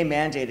FDA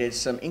mandated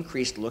some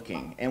increased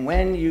looking, and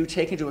when you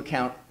take into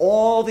account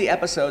all the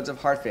episodes of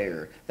heart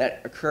failure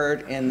that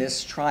occurred in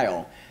this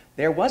trial,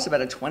 there was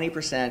about a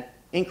 20%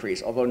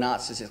 increase, although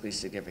not statistically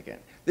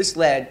significant. This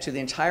led to the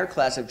entire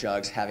class of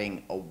drugs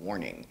having a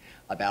warning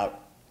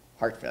about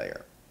heart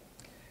failure.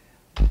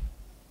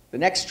 The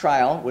next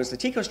trial was the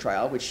TCOS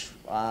trial, which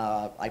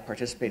I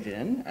participated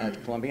in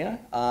at Columbia.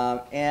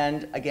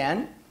 And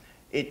again,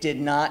 it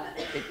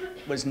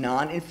was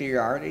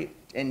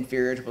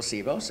inferior to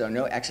placebo, so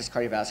no excess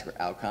cardiovascular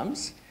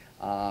outcomes,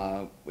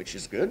 which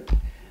is good.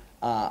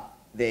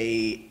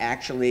 They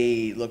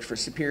actually looked for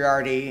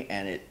superiority,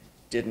 and it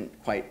didn't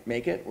quite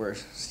make it. We're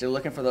still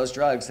looking for those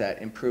drugs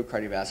that improve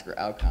cardiovascular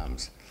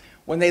outcomes.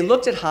 When they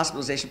looked at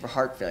hospitalization for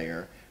heart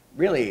failure,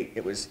 really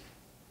it was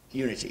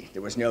unity.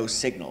 There was no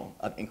signal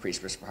of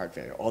increased risk for heart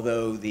failure,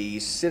 although the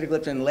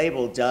sitagliptin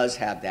label does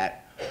have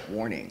that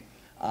warning.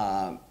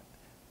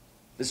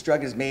 This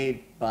drug is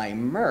made by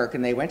Merck,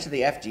 and they went to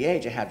the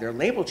FDA to have their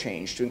label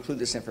changed to include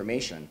this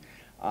information.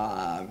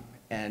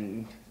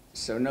 And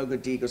so no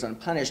good deed goes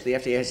unpunished. The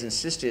FDA has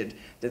insisted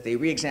that they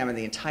re-examine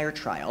the entire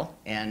trial,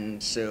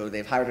 and so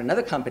they've hired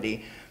another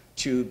company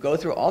to go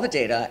through all the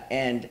data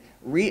and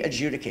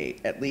re-adjudicate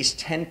at least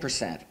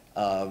 10%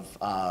 of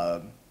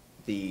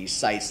the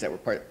sites that were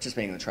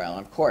participating in the trial.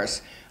 And of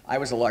course, I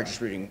was the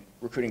largest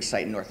recruiting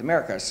site in North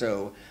America,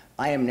 so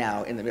I am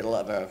now in the middle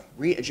of a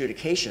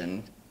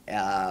re-adjudication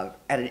at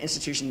an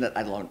institution that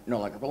I no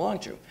longer belong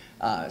to.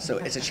 So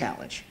it's a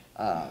challenge.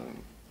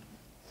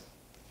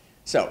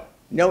 So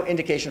no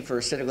indication for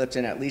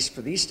sitagliptin, at least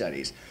for these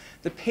studies.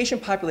 The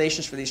patient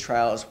populations for these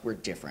trials were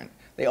different.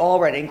 They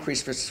all had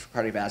increased risk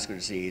for cardiovascular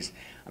disease.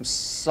 I'm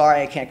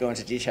sorry I can't go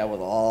into detail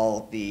with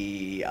all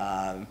the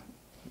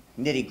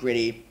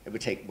nitty-gritty. It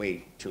would take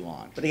way too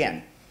long. But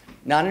again,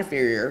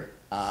 non-inferior,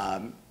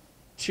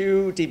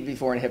 two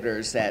DPP4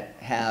 inhibitors that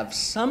have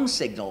some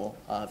signal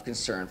of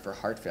concern for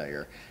heart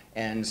failure,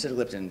 and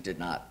sitagliptin did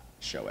not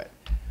show it.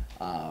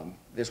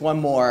 There's one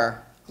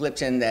more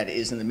gliptin that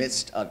is in the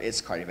midst of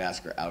its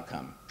cardiovascular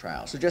outcome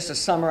trial. So just to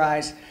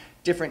summarize,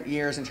 different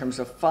years in terms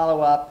of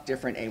follow-up,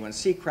 different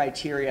A1C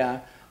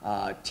criteria.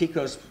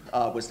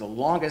 TCOS was the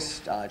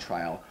longest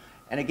trial,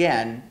 And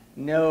again,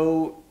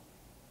 no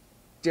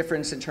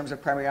difference in terms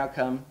of primary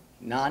outcome,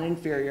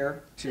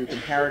 non-inferior to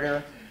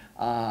comparator,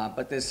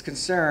 but this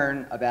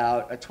concern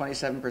about a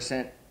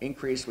 27%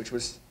 increase, which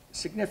was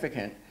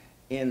significant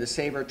in the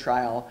SAVOR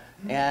trial,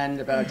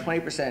 and about a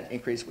 20%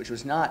 increase, which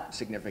was not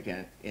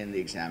significant in the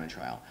EXAMINE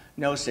trial.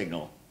 No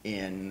signal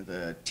in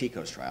the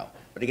TCOS trial.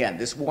 But again,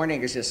 this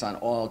warning exists on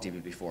all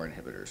DPP-4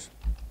 inhibitors.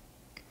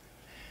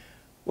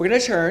 We're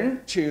going to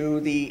turn to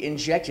the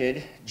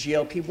injected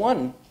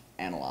GLP-1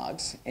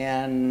 analogs,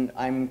 and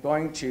I'm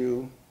going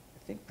to,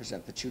 I think,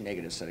 present the two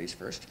negative studies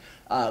first.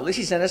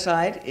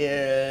 Lixisenatide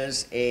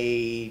is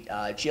a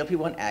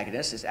GLP-1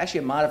 agonist. It's actually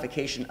a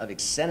modification of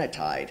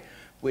exenatide,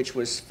 which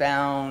was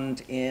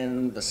found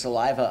in the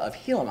saliva of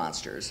Gila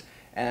monsters.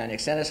 And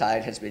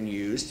exenatide has been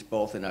used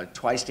both in a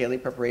twice-daily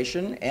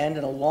preparation and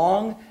in a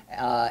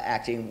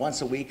long-acting,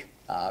 once-a-week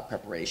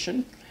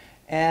preparation.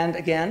 And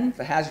again,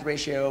 the hazard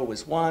ratio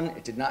was 1.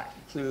 It did not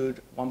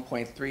include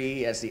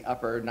 1.3 as the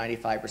upper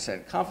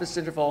 95% confidence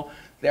interval.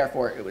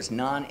 Therefore, it was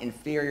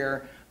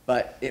non-inferior,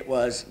 but it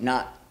was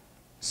not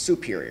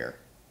superior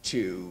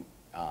to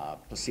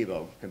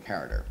placebo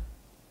comparator.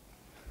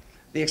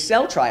 The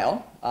EXCEL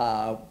trial,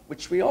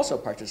 which we also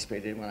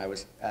participated in when I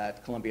was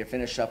at Columbia,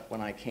 finished up when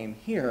I came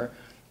here,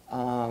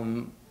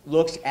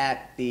 looked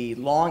at the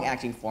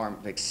long-acting form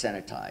of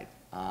exenatide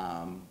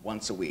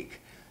once a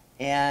week.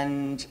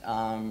 And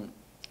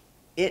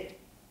it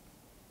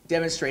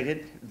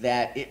demonstrated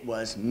that it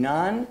was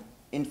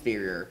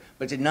non-inferior,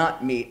 but did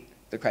not meet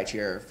the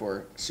criteria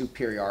for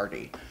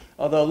superiority.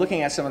 Although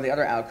looking at some of the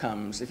other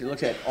outcomes, if you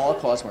looked at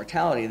all-cause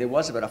mortality, there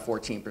was about a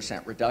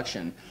 14%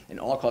 reduction in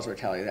all-cause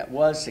mortality. That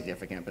was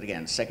significant, but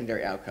again,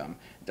 secondary outcome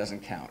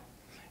doesn't count.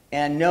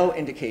 And no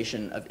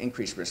indication of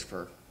increased risk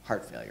for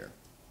heart failure.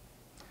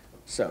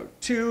 So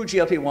 2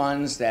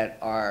 GLP-1s that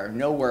are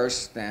no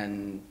worse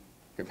than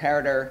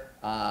comparator,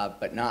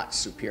 but not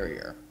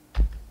superior.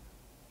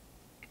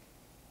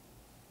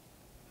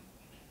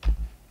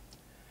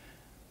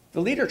 The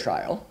LEADER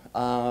trial,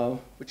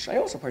 which I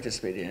also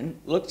participated in,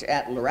 looked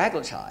at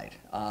liraglutide,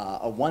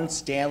 a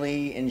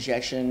once-daily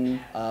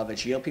injection of a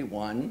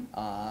GLP-1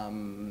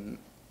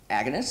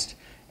 agonist,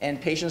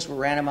 and patients were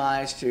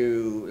randomized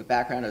to the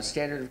background of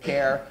standard of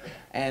care,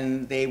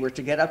 and they were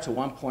to get up to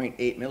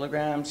 1.8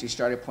 milligrams. You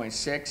start at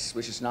 0.6,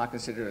 which is not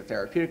considered a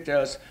therapeutic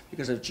dose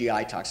because of GI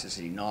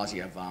toxicity,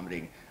 nausea,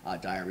 vomiting,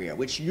 diarrhea,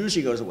 which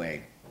usually goes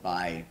away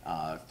by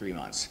 3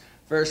 months,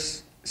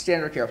 versus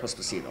standard of care plus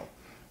placebo.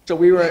 So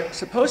we were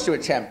supposed to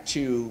attempt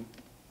to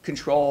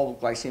control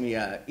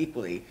glycemia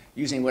equally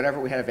using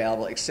whatever we had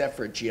available except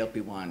for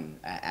GLP-1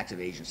 active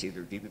agents,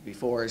 either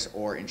DPP-4s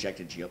or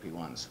injected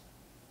GLP-1s.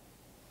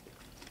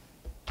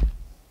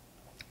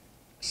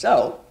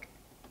 So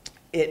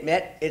it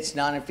met its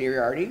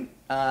non-inferiority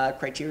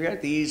criteria.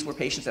 These were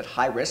patients at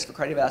high risk for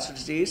cardiovascular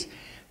disease.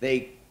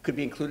 They could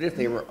be included if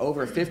they were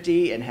over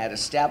 50 and had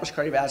established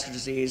cardiovascular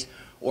disease,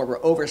 or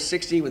were over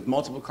 60 with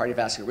multiple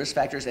cardiovascular risk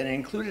factors, and it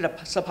included a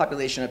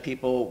subpopulation of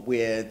people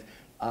with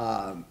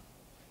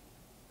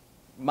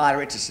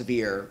moderate to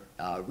severe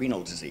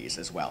renal disease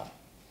as well.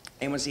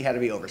 A1C had to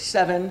be over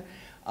 7,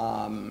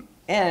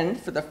 and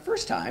for the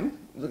first time,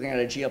 looking at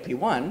a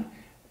GLP-1,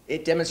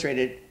 it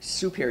demonstrated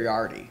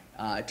superiority.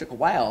 It took a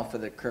while for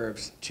the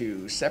curves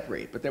to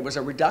separate, but there was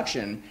a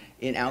reduction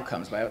in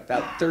outcomes by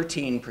about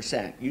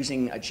 13%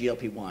 using a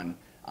GLP-1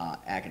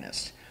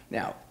 agonist.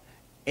 Now,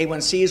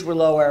 A1Cs were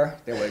lower,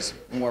 there was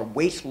more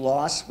weight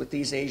loss with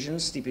these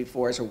agents,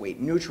 DPP-4s are weight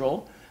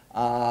neutral,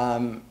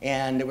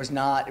 and it was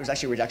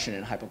actually a reduction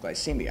in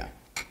hypoglycemia.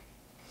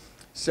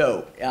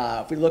 So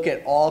if we look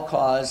at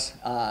all-cause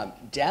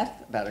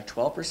death, about a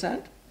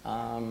 12%.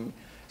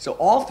 So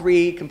all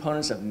 3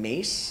 components of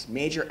MACE,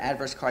 major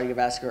adverse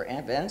cardiovascular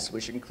events,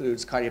 which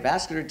includes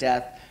cardiovascular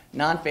death,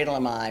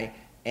 non-fatal MI,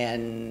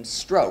 and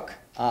stroke,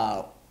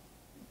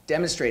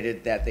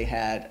 demonstrated that they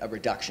had a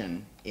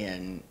reduction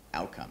in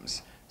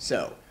outcomes.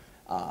 So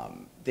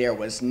there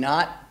was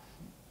not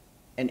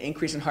an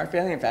increase in heart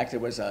failure. In fact,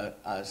 there was a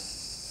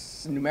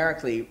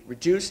numerically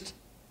reduced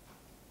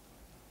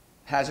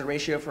hazard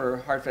ratio for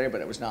heart failure,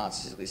 but it was not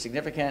statistically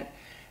significant.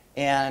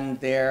 And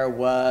there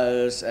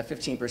was a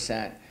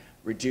 15%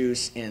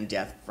 reduce in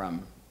death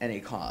from any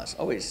cause.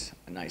 Always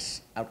a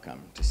nice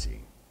outcome to see.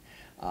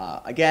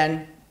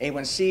 Again,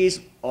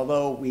 A1Cs,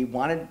 although we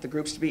wanted the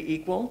groups to be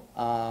equal,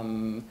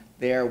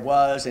 there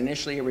was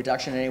initially a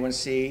reduction in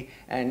A1C,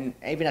 and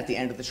even at the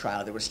end of the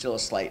trial, there was still a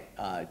slight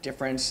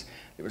difference.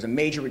 There was a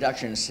major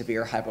reduction in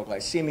severe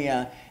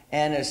hypoglycemia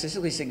and a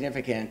statistically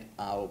significant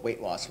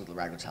weight loss with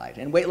liraglutide.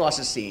 And weight loss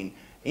is seen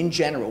in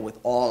general with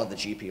all of the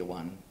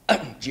GLP-1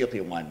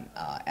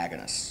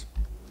 agonists.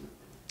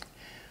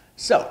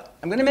 So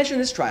I'm going to mention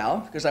this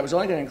trial because I was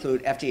only going to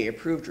include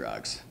FDA-approved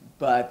drugs,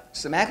 but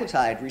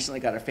semaglutide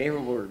recently got a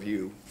favorable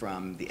review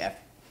from the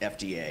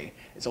FDA.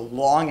 It's a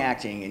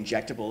long-acting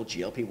injectable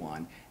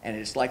GLP-1, and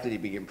it's likely to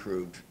be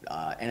improved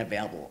and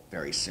available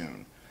very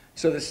soon.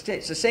 So the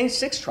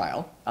SAINT-6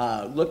 trial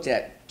looked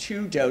at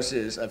 2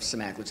 doses of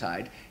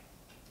semaglutide,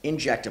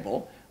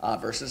 injectable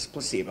versus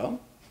placebo.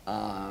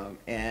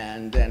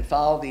 and then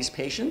followed these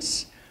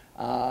patients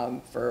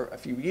for a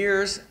few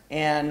years,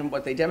 and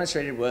what they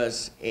demonstrated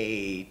was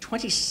a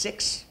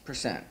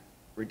 26%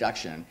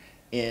 reduction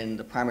in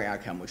the primary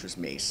outcome, which was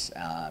MACE,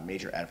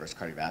 major adverse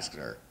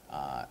cardiovascular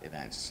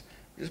events,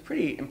 which is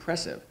pretty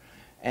impressive.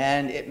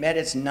 And it met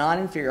its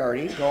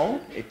non-inferiority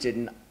goal. It did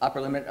an upper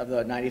limit of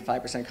the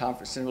 95%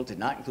 confidence interval, did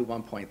not include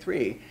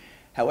 1.3.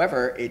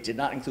 However, it did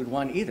not include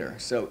 1 either.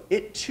 So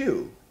it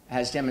too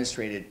has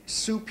demonstrated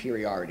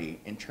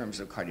superiority in terms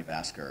of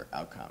cardiovascular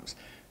outcomes.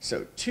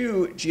 So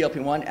 2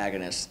 GLP-1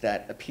 agonists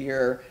that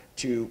appear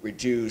to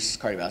reduce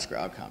cardiovascular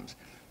outcomes.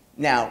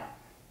 Now,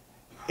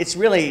 it's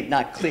really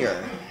not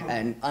clear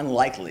and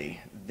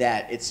unlikely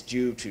that it's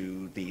due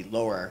to the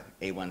lower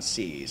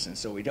A1Cs, and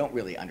so we don't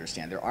really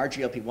understand. There are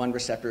GLP-1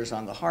 receptors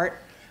on the heart.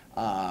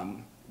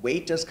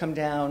 Weight does come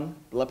down,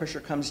 blood pressure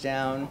comes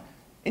down.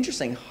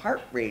 Interesting,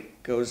 heart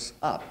rate goes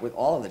up with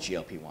all of the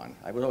GLP-1.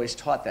 I was always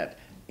taught that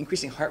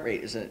increasing heart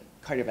rate is a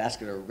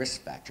cardiovascular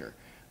risk factor,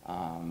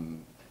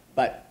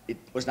 but it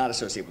was not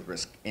associated with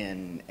risk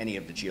in any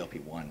of the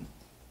GLP-1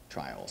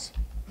 trials.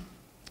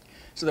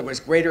 So there was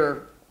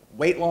greater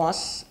weight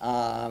loss,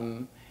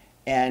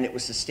 and it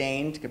was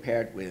sustained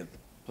compared with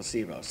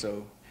placebo.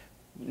 So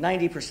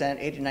 90%,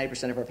 80 to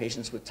 90% of our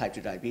patients with type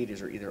 2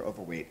 diabetes are either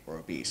overweight or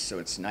obese. So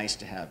it's nice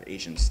to have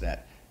agents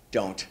that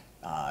don't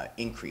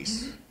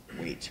increase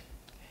weight.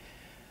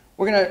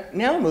 We're going to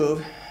now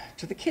move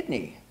to the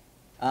kidney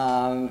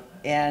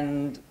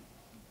and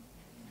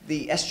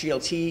the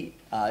SGLT2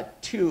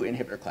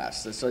 inhibitor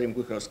class, the sodium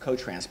glucose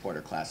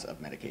cotransporter class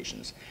of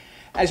medications.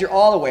 As you're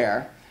all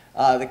aware,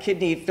 the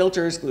kidney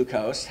filters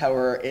glucose.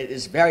 However, it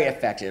is very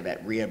effective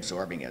at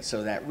reabsorbing it,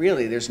 so that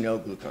really there's no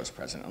glucose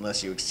present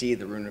unless you exceed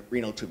the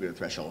renal tubular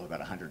threshold of about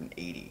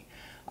 180.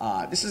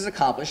 This is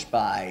accomplished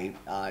by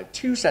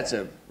 2 sets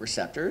of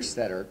receptors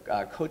that are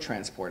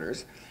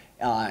cotransporters.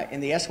 In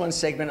the S1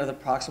 segment of the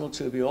proximal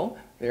tubule,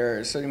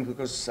 there's sodium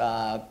glucose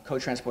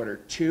cotransporter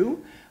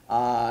 2,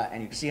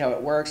 and you can see how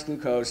it works.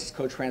 Glucose is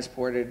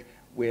cotransported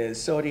with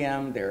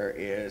sodium. There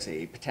is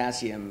a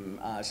sodium-potassium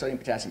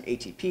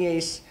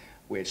ATPase,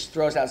 which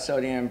throws out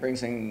sodium,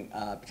 brings in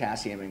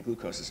potassium, and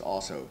glucose is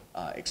also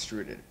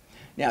extruded.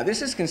 Now,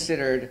 this is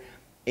considered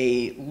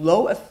a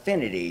low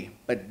affinity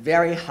but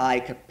very high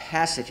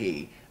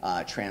capacity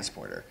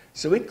transporter.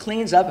 So it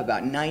cleans up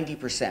about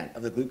 90%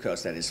 of the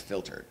glucose that is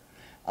filtered.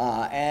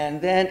 And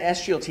then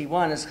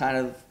SGLT1 has kind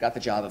of got the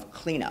job of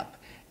cleanup.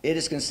 It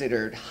is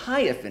considered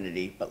high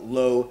affinity but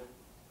low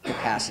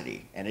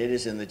capacity, and it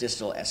is in the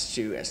distal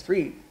S2,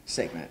 S3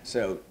 segment.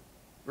 So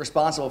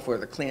responsible for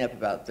the cleanup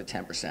about the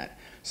 10%.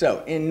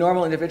 So in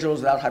normal individuals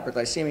without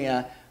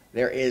hyperglycemia,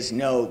 there is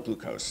no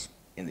glucose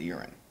in the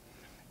urine.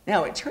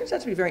 Now, it turns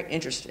out to be very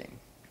interesting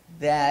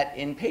that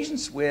in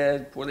patients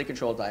with poorly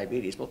controlled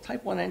diabetes, both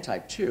type 1 and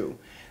type 2,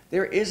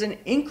 there is an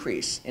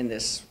increase in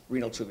this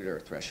renal tubular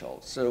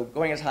threshold, so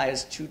going as high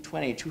as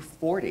 220,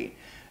 240.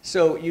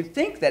 So you'd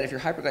think that if you're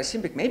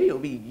hyperglycemic, maybe it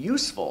would be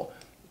useful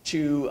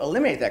to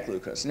eliminate that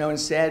glucose. No,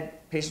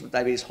 instead, patients with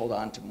diabetes hold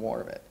on to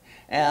more of it.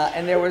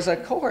 And there was a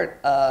cohort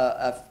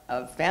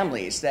of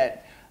families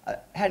that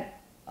had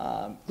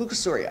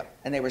glucosuria,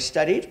 and they were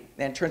studied,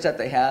 and it turns out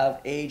they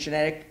have a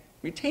genetic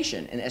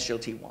mutation in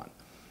SGLT1.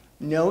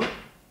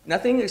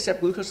 Nothing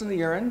except glucose in the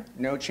urine,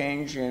 no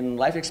change in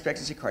life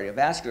expectancy,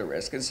 cardiovascular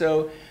risk, and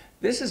so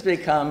this has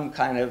become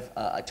kind of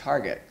a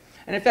target.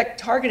 And in fact,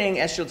 targeting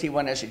SGLT1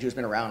 and SGLT2 has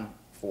been around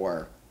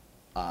for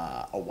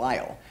a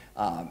while.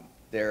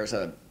 There's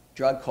a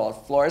drug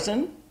called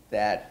Florazin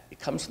that it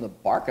comes from the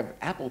bark of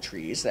apple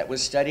trees that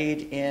was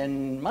studied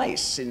in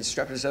mice, in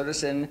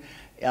streptozotocin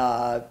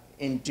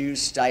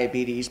induced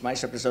diabetes.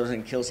 Mice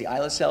streptozotocin kills the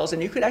islet cells,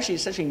 and you could actually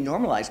essentially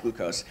normalize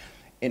glucose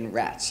in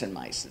rats and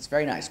mice. It's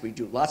very nice. We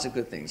do lots of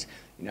good things.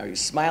 You know, you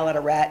smile at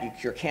a rat, you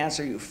cure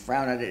cancer, you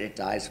frown at it, it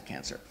dies of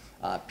cancer.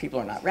 People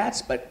are not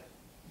rats, but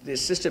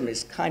this system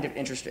is kind of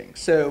interesting.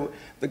 So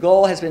the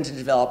goal has been to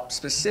develop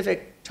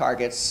specific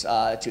targets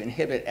to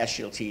inhibit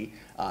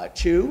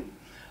SGLT2,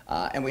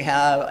 and we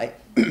have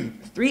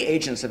 3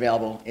 agents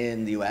available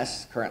in the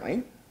US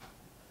currently.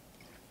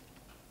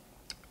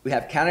 We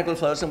have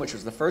canagliflozin, which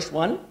was the first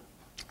one,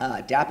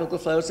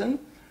 dapagliflozin,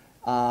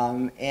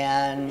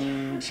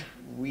 and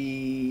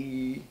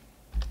we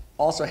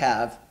also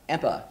have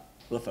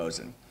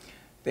empagliflozin.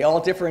 They all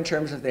differ in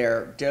terms of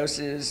their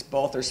doses.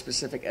 Both are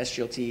specific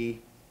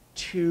SGLT2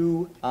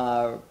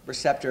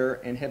 receptor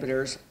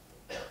inhibitors.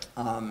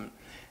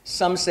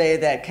 Some say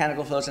that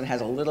canagliflozin has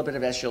a little bit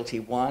of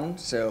SGLT1,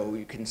 so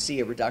you can see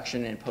a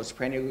reduction in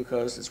postprandial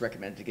glucose. It's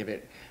recommended to give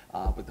it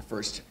with the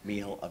first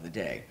meal of the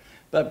day.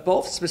 But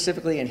both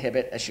specifically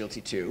inhibit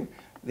SGLT2.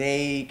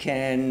 They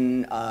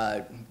can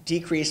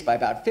decrease by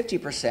about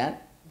 50%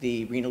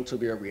 the renal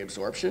tubular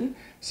reabsorption,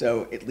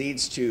 so it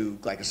leads to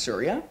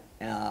glycosuria,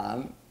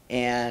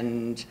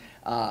 and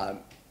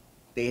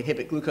they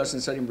inhibit glucose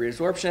and sodium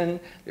reabsorption.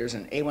 There's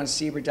an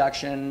A1C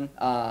reduction,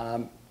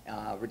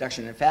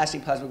 reduction in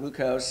fasting plasma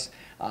glucose.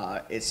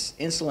 It's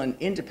insulin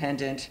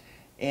independent,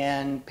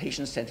 and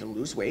patients tend to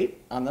lose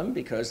weight on them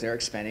because they're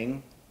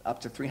expending up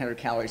to 300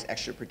 calories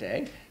extra per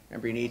day.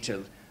 Remember, you need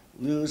to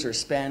lose or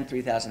spend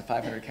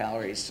 3,500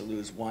 calories to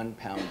lose 1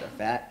 pound of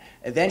fat.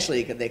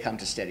 Eventually, they come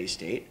to steady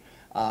state.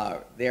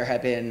 There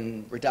have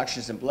been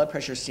reductions in blood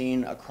pressure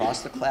seen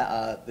across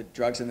the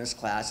drugs in this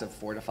class of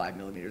 4 to 5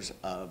 millimeters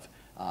of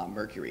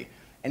mercury,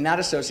 and not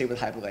associated with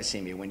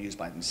hypoglycemia when used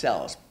by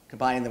themselves.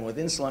 Combining them with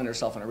insulin or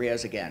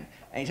sulfonylureas, again,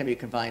 anytime you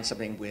combine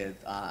something with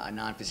a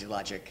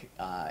non-physiologic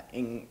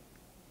insulin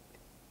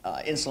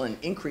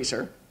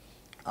increaser,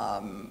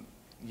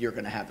 you're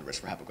going to have the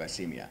risk for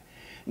hypoglycemia.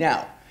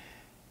 Now,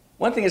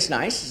 one thing that's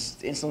nice is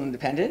insulin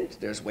independent.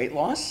 There's weight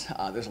loss.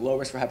 There's a low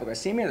risk for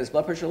hypoglycemia. There's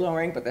blood pressure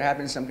lowering, but there have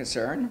been some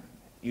concern.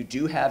 You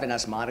do have an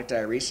osmotic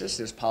diuresis.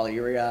 There's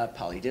polyuria,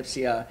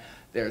 polydipsia.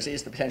 There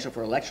is the potential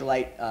for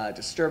electrolyte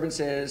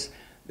disturbances.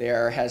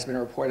 There has been a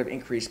report of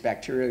increased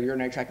bacterial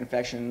urinary tract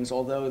infections,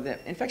 although the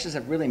infections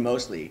have really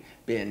mostly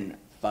been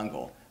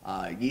fungal.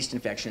 Yeast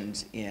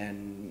infections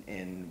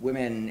in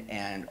women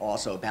and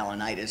also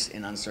balanitis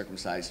in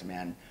uncircumcised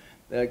men.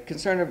 The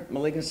concern of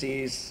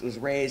malignancies was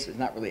raised, it's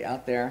not really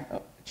out there. Oh,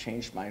 I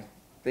changed my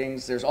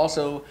things. There's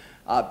also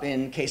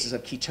been cases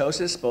of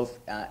ketosis, both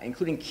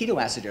including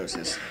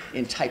ketoacidosis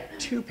in type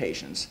 2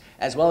 patients,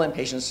 as well in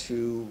patients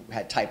who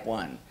had type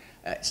 1.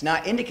 It's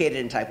not indicated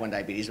in type 1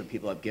 diabetes, but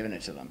people have given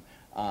it to them.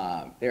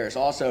 There's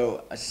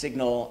also a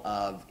signal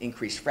of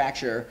increased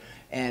fracture,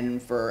 and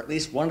for at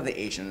least one of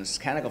the agents,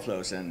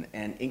 canagliflozin,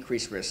 an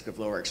increased risk of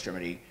lower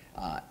extremity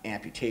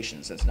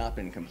amputations. That's not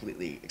been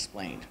completely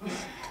explained.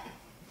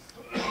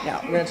 Now,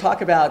 we're going to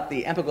talk about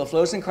the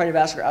empagliflozin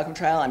cardiovascular outcome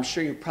trial. I'm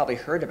sure you've probably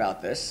heard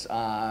about this.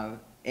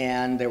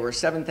 And there were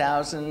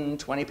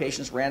 7,020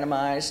 patients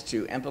randomized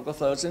to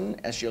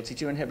empagliflozin,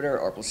 SGLT2 inhibitor,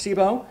 or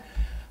placebo.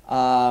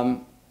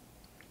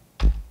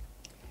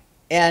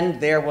 And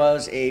there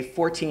was a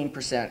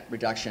 14%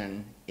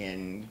 reduction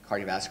in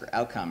cardiovascular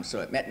outcomes.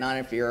 So it met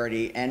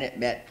non-inferiority and it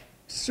met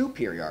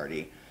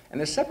superiority. And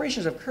the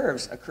separations of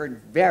curves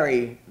occurred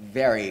very,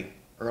 very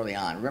early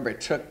on. Remember,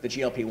 it took the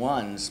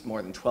GLP-1s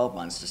more than 12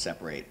 months to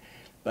separate.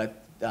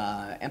 But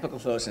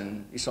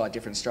empagliflozin, you saw a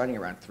difference starting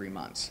around 3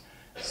 months.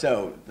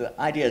 So the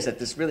idea is that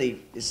this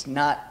really is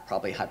not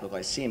probably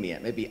hypoglycemia.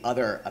 It may be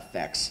other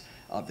effects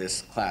of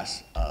this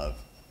class of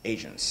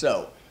agents.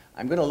 So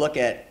I'm going to look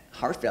at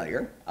heart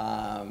failure,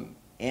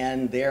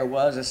 and there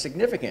was a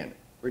significant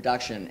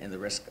reduction in the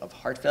risk of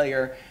heart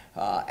failure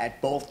at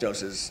both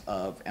doses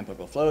of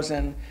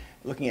empagliflozin.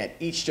 Looking at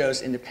each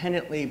dose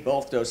independently,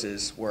 both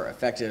doses were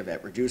effective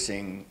at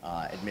reducing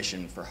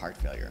admission for heart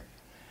failure.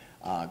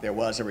 There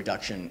was a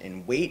reduction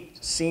in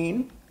weight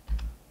seen,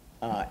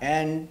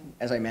 and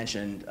as I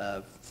mentioned,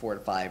 a 4 to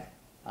 5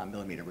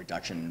 millimeter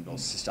reduction in both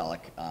systolic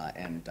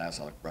and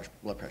diastolic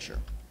blood pressure.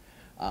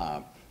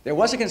 There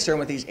was a concern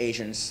with these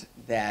agents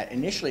that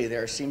initially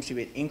there seems to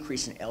be an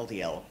increase in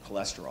LDL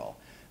cholesterol.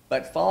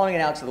 But following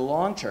it out to the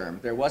long term,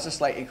 there was a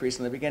slight increase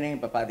in the beginning,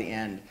 but by the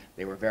end,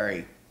 they were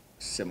very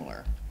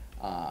similar.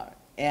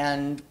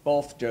 And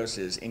both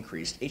doses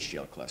increased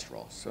HDL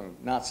cholesterol, so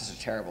not such a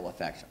terrible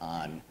effect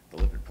on the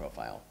lipid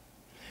profile.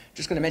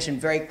 Just going to mention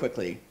very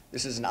quickly,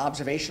 this is an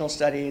observational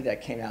study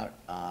that came out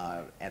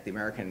at the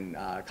American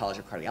College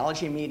of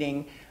Cardiology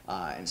meeting,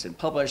 and it's been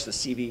published, the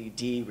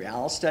CVD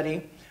Real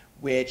study,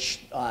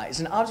 which is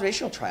an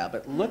observational trial,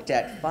 but looked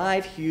at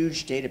 5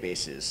 huge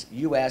databases,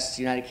 US,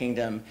 United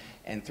Kingdom,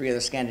 and 3 other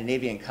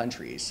Scandinavian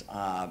countries,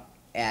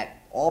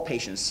 at all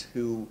patients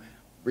who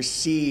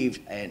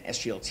received an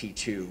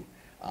SGLT2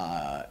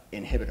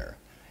 inhibitor.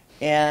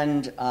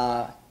 And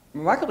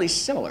remarkably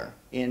similar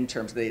in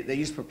terms of, they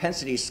used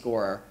propensity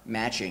score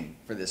matching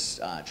for this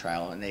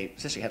trial, and they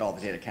essentially had all the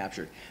data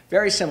captured.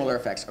 Very similar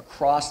effects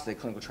across the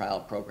clinical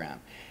trial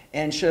program,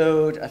 and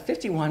showed a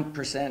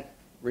 51%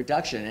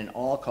 reduction in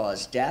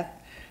all-cause death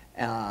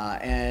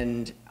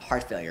and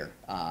heart failure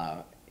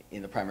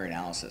in the primary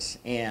analysis.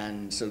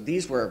 And so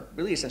these were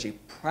really essentially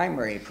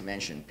primary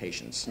prevention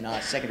patients,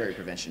 not secondary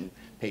prevention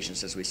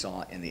patients as we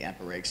saw in the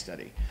EMPA-REG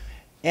study.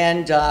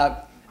 And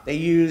they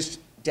used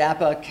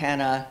DAPA,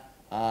 CANA,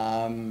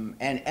 and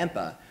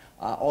EMPA,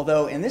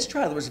 although in this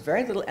trial there was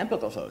very little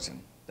empagliflozin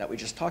that we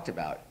just talked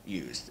about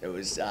used. It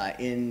was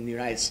in the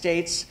United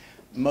States,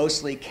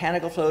 mostly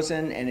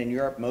canagliflozin, and in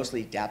Europe,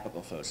 mostly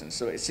dapagliflozin.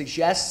 So it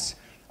suggests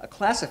a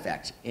class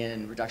effect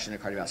in reduction in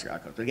cardiovascular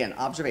outcomes. But again,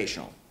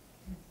 observational.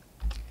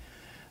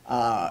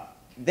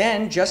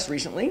 Then, just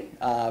recently,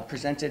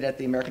 presented at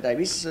the American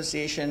Diabetes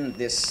Association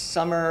this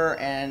summer,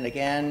 and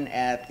again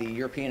at the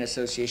European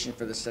Association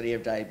for the Study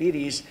of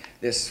Diabetes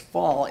this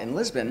fall in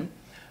Lisbon,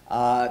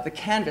 the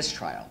CANVAS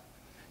trial.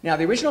 Now,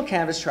 the original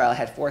CANVAS trial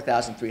had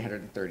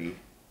 4,330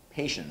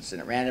 patients, and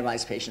it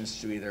randomized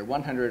patients to either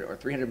 100 or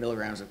 300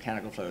 milligrams of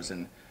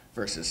canagliflozin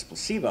versus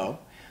placebo.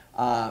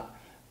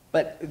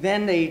 But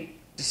then they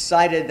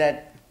decided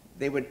that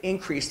they would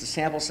increase the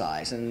sample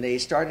size, and they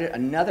started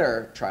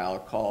another trial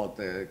called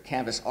the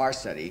CANVAS-R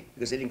study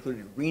because it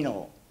included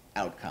renal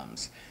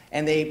outcomes.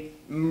 And they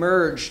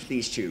merged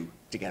these two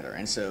together,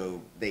 and so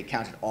they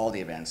counted all the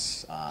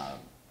events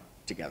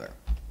together.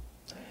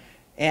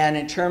 And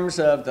in terms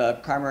of the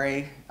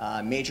primary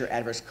major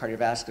adverse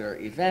cardiovascular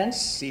events,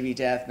 CV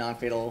death,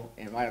 non-fatal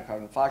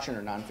myocardial infarction,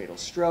 or non-fatal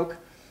stroke,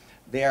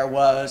 there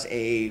was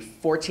a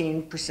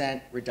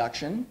 14%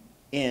 reduction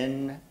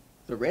in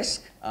the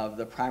risk of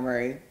the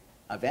primary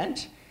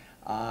event.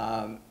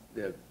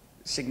 The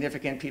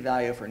significant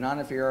p-value for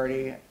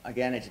non-inferiority,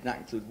 again, it did not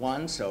include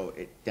 1, so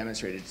it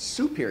demonstrated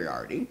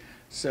superiority.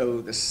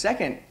 So the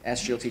second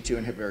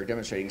SGLT2 inhibitor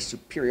demonstrating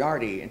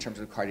superiority in terms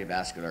of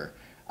cardiovascular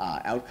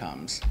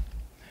outcomes.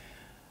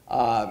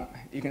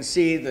 You can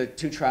see the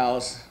two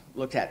trials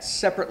looked at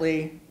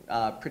separately,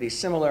 pretty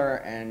similar,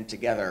 and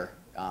together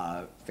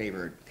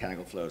favored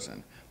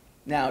canagliflozin.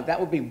 Now, that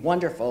would be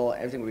wonderful.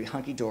 Everything would be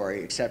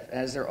hunky-dory, except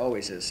as there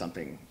always is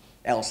something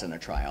else in a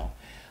trial.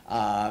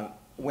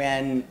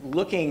 When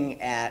looking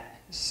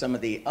at some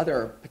of the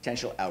other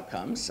potential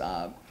outcomes,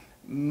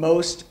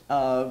 most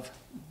of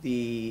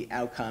the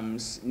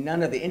outcomes,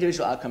 none of the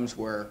individual outcomes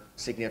were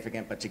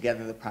significant, but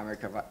together the primary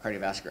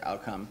cardiovascular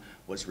outcome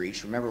was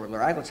reached. Remember, with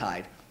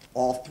liraglutide,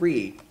 all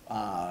three,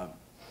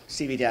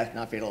 CV death,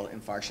 non-fatal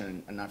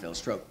infarction, and non-fatal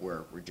stroke,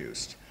 were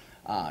reduced.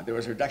 There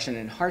was a reduction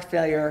in heart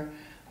failure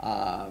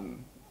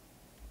and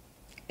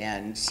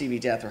CV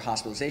death or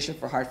hospitalization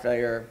for heart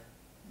failure,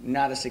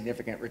 not a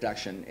significant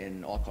reduction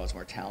in all-cause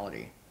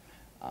mortality.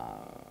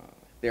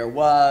 There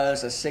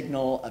was a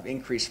signal of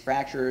increased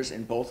fractures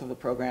in both of the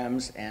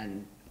programs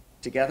and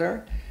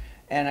together.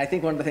 And I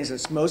think one of the things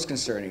that's most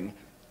concerning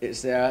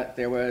is that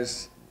there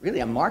was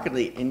really a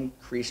markedly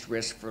increased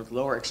risk for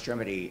lower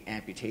extremity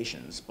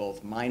amputations,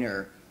 both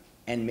minor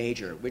and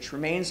major, which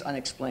remains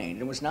unexplained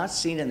and was not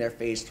seen in their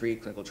phase 3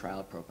 clinical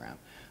trial program.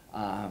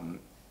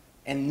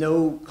 And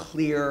no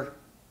clear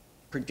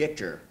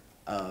predictor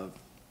of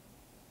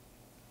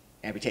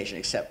amputation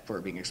except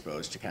for being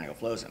exposed to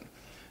canagliflozin.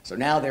 So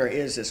now there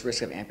is this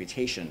risk of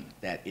amputation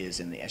that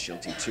is in the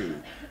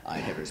SGLT2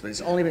 inhibitors, but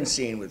it's only been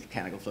seen with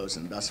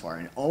canagliflozin thus far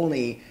and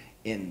only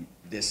in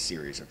this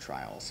series of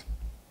trials.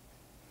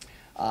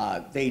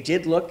 They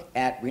did look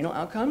at renal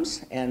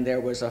outcomes, and there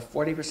was a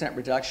 40%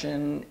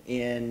 reduction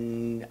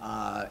in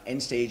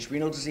end-stage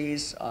renal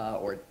disease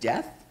or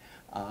death.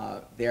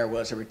 There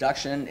was a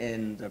reduction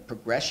in the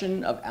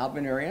progression of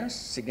albuminuria,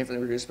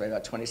 significantly reduced by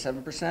about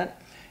 27%,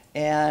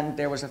 and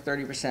there was a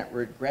 30%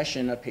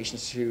 regression of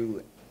patients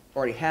who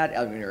already had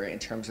albuminuria in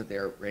terms of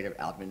their rate of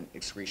albumin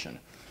excretion.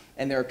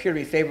 And there appear to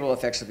be favorable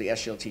effects of the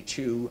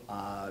SGLT2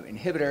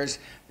 inhibitors.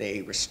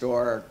 They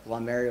restore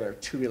glomerular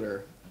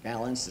tubular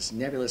balance, this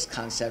nebulous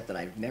concept that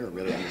I've never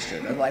really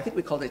understood. Although I think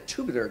we called it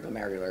tubular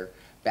glomerular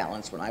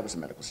balance when I was a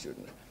medical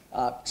student.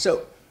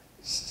 So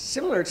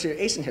similar to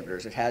ACE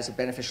inhibitors, it has a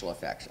beneficial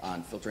effect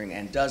on filtering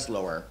and does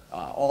lower,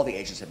 all the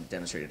agents have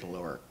demonstrated to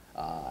lower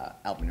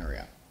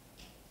albuminuria.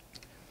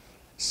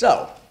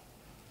 So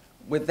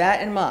with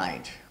that in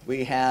mind,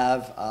 we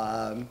have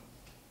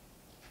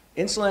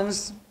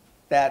insulins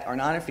that are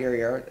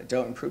non-inferior, that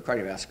don't improve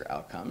cardiovascular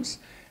outcomes.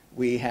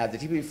 We have the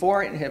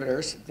DPP-4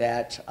 inhibitors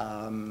that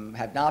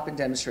have not been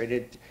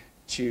demonstrated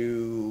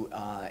to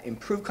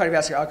improve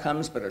cardiovascular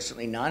outcomes, but are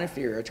certainly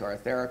non-inferior to our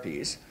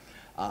therapies,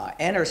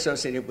 and are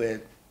associated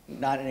with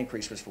not an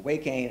increased risk for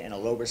weight gain and a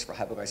low risk for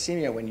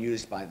hypoglycemia when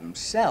used by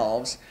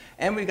themselves.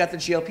 And we've got the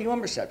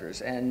GLP-1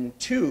 receptors, and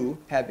 2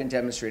 have been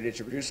demonstrated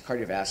to reduce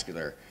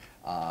cardiovascular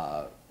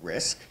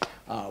risk.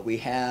 We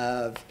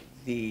have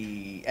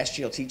the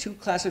SGLT2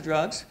 class of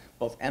drugs.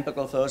 Both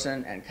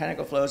empagliflozin and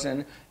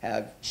canagliflozin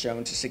have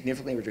shown to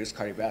significantly reduce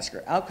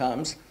cardiovascular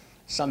outcomes.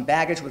 Some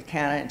baggage with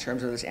cana in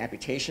terms of this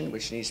amputation,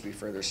 which needs to be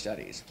further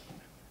studied.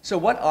 So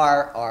what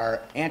are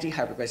our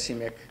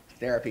anti-hyperglycemic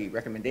therapy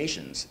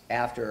recommendations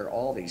after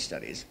all these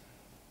studies?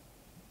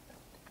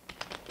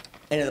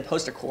 And in the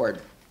post-accord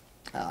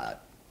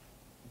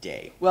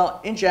day. Well,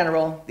 in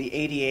general, the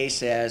ADA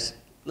says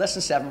less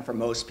than 7 for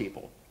most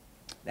people.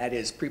 That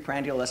is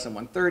preprandial less than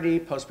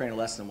 130, postprandial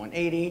less than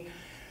 180.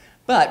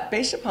 But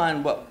based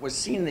upon what was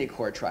seen in the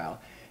ACCORD trial,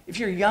 if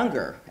you're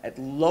younger, at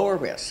lower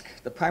risk,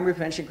 the primary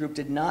prevention group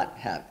did not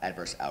have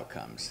adverse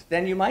outcomes,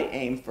 then you might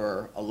aim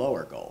for a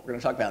lower goal. We're going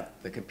to talk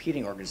about the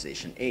competing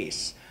organization,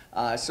 ACE.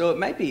 So it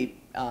might be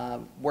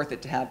worth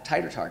it to have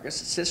tighter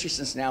targets, especially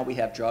since now we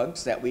have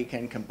drugs that we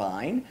can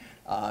combine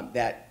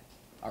that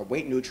are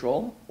weight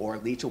neutral or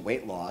lead to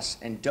weight loss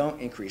and don't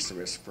increase the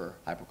risk for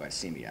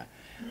hypoglycemia.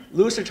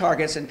 Looser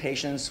targets in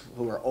patients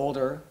who are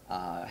older,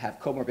 have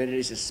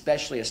comorbidities,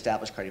 especially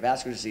established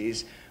cardiovascular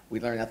disease.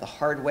 We learned that the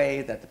hard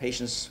way that the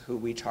patients who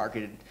we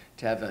targeted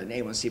to have an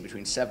A1C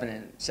between 7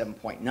 and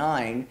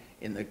 7.9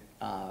 in the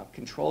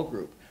control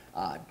group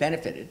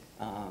benefited.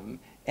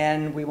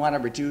 And we want to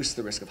reduce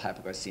the risk of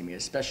hypoglycemia,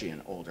 especially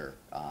in older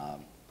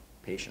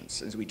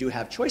patients. As we do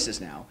have choices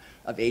now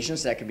of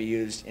agents that can be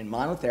used in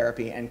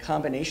monotherapy and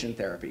combination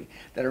therapy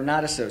that are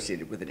not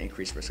associated with an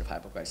increased risk of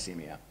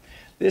hypoglycemia.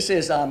 This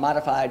is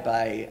modified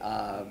by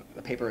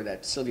a paper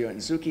that Silvio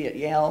Inzucchi at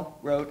Yale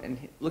wrote,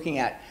 and looking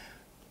at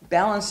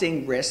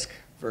balancing risk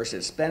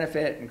versus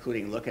benefit,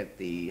 including look at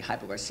the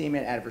hypoglycemia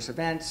and adverse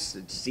events,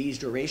 the disease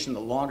duration. The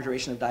longer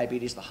duration of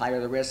diabetes, the higher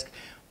the risk.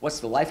 What's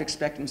the life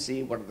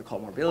expectancy? What are the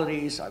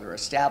comorbidities? Are there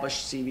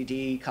established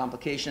CVD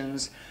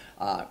complications?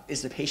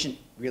 Is the patient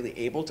really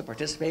able to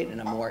participate in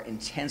a more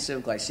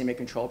intensive glycemic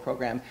control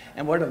program?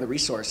 And what are the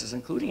resources,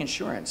 including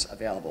insurance,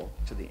 available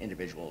to the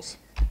individuals?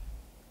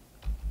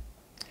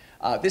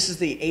 This is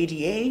the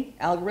ADA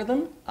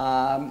algorithm.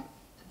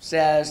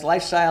 Says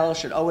lifestyle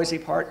should always be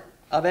part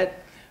of it.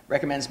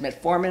 Recommends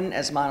metformin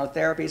as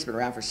monotherapy. It's been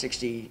around for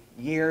 60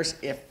 years.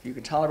 If you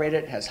can tolerate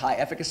it, has high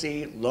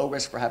efficacy, low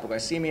risk for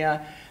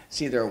hypoglycemia.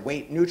 It's either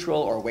weight neutral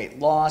or weight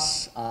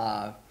loss.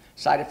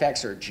 Side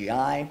effects are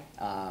GI.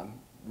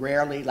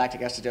 Rarely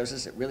lactic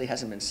acidosis. It really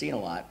hasn't been seen a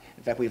lot.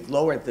 In fact, we've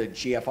lowered the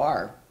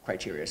GFR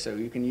criteria, so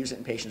you can use it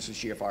in patients whose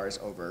GFR is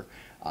over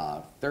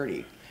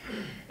 30.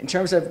 In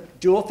terms of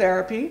dual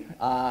therapy,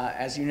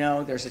 as you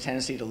know, there's a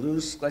tendency to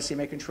lose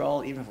glycemic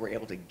control, even if we're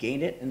able to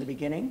gain it in the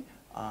beginning.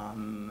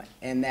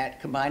 And that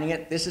combining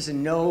it, this is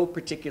in no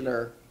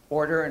particular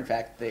order. In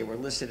fact, they were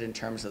listed in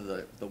terms of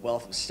the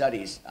wealth of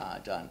studies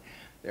done.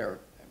 For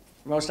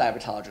most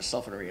diabetologists,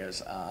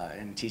 sulfonylureas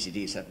and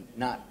TCDs have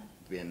not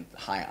been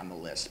high on the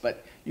list.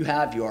 But you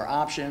have your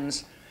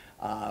options.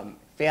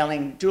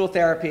 Failing dual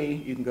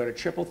therapy, you can go to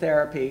triple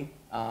therapy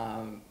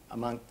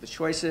among the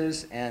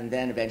choices, and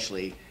then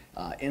eventually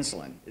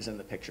insulin is in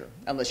the picture,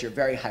 unless you're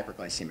very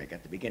hyperglycemic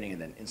at the beginning,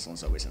 and then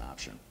insulin's always an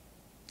option.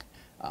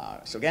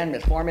 So again,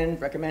 metformin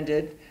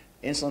recommended,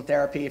 insulin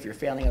therapy if you're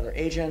failing other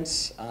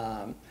agents.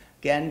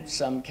 Again,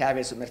 some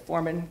caveats with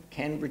metformin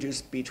can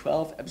reduce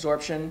B12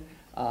 absorption,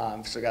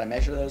 so got to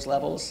measure those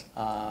levels.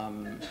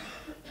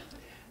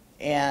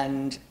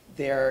 And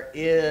there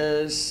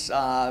is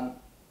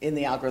in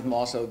the algorithm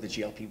also the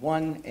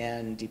GLP-1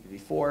 and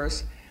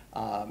DPP-4s.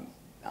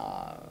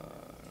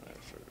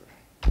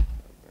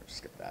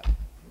 Skip that.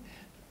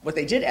 What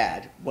they did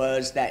add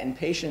was that in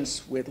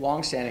patients with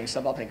long-standing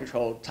suboptimally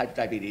controlled type 2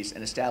 diabetes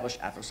and established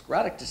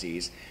atherosclerotic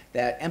disease,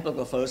 that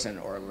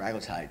empagliflozin or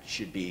liraglutide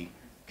should be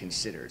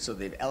considered. So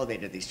they've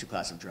elevated these two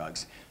classes of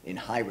drugs in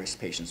high-risk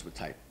patients with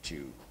type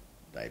 2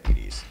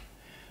 diabetes.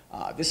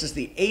 This is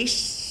the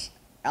ACE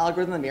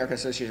algorithm, the American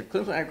Association of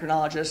Clinical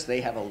Endocrinologists.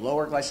 They have a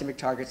lower glycemic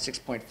target,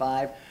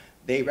 6.5.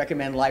 They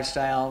recommend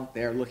lifestyle.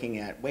 They're looking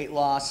at weight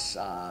loss.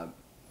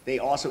 They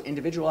also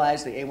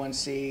individualize the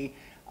A1C.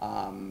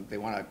 They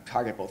want to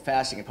target both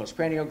fasting and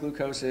postprandial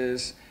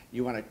glucoses.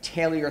 You want to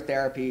tailor your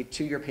therapy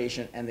to your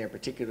patient and their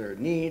particular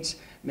needs.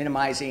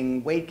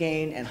 Minimizing weight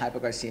gain and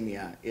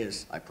hypoglycemia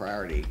is a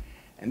priority.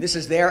 And this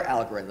is their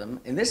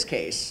algorithm. In this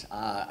case,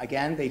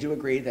 again, they do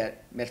agree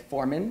that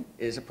metformin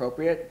is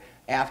appropriate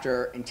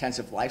after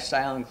intensive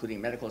lifestyle,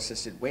 including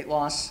medical-assisted weight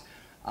loss.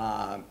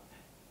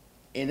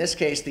 In this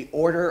case, the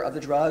order of the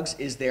drugs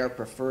is their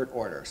preferred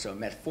order. So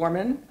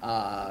metformin,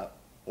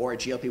 or a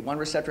GLP-1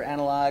 receptor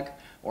analog,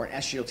 or an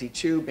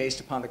SGLT2 based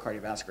upon the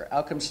cardiovascular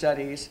outcome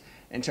studies.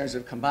 In terms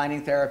of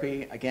combining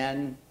therapy,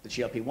 again, the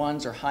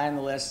GLP-1s are high on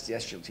the list, the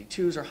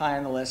SGLT2s are high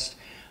on the list,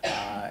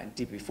 and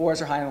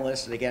DPP-4s are high on the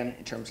list, and again,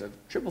 in terms of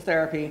triple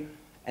therapy.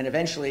 And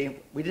eventually,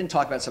 we didn't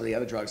talk about some of the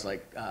other drugs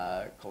like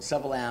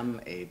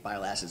colsevelam, a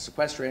bile acid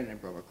sequestrant,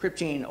 and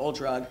bromocriptine, old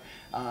drug,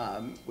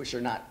 which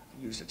are not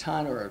used a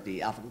ton, or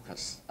the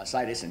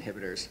alpha-glucosidase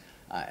inhibitors.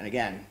 And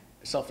again,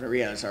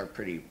 sulfonylureas are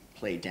pretty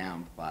played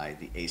down by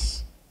the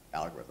ACE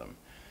algorithm.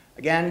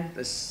 Again,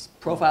 this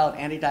profile of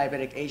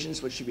anti-diabetic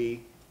agents, which should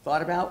be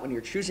thought about when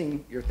you're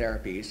choosing your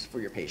therapies for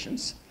your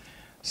patients.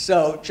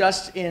 So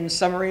just in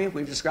summary,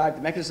 we've described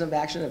the mechanism of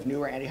action of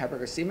newer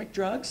antihyperglycemic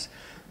drugs.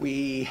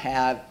 We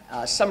have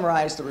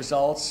summarized the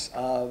results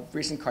of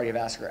recent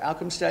cardiovascular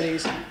outcome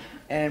studies,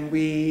 and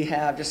we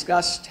have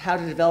discussed how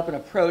to develop an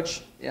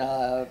approach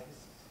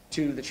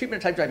to the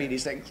treatment of type 2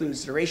 diabetes that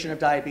includes duration of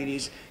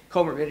diabetes,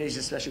 comorbidities,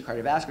 especially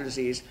cardiovascular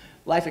disease,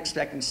 life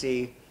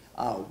expectancy,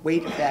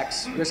 weight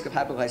effects, risk of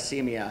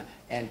hypoglycemia,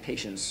 and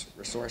patients'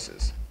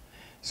 resources.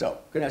 So I'm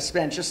going to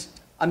spend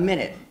just a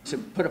minute to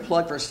put a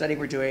plug for a study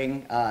we're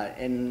doing,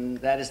 and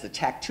that is the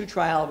TACT-2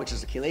 trial, which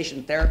is a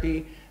chelation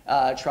therapy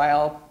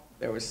trial.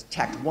 There was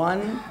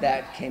TACT-1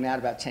 that came out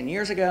about 10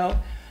 years ago.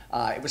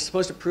 It was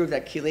supposed to prove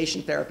that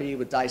chelation therapy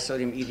with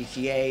disodium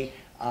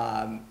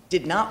EDTA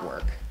did not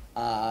work.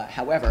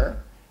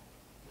 However,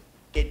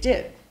 it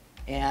did.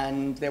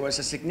 And there was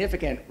a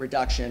significant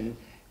reduction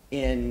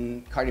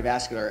in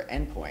cardiovascular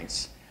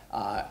endpoints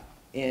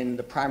in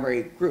the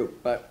primary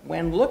group. But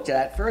when looked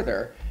at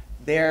further,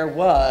 there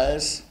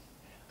was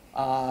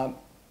a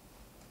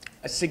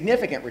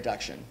significant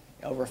reduction,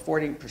 over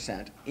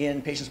 40%,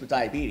 in patients with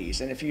diabetes.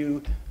 And if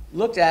you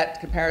looked at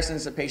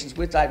comparisons of patients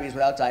with diabetes,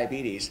 without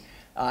diabetes,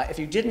 if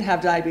you didn't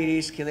have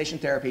diabetes, chelation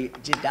therapy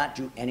did not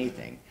do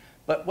anything.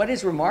 But what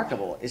is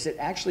remarkable is it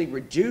actually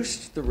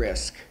reduced the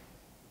risk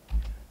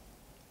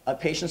of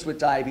patients with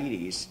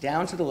diabetes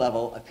down to the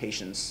level of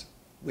patients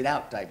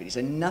without diabetes.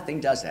 And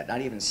nothing does that,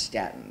 not even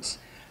statins.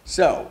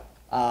 So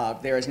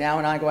there is now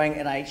an ongoing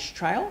NIH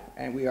trial,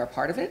 and we are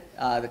part of it,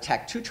 the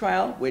TACT-2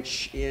 trial,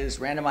 which is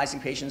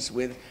randomizing patients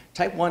with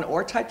type 1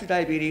 or type 2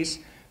 diabetes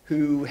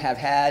who have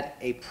had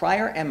a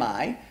prior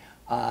MI.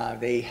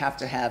 They have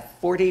to have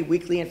 40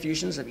 weekly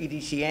infusions of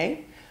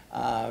EDTA.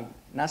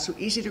 not so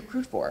easy to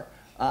recruit for.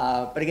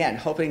 But again,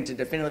 hoping to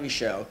definitively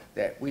show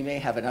that we may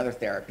have another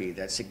therapy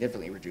that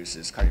significantly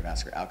reduces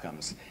cardiovascular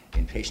outcomes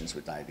in patients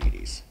with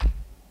diabetes.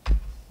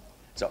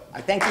 So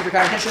I thank you for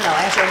your attention. I'll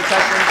answer any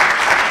questions.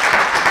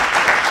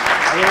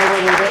 I went over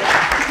a little bit.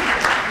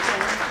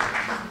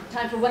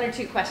 Time for 1 or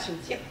 2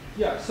 questions. Yep.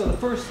 Yeah, so the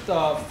first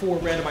 4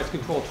 randomized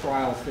controlled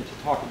trials that you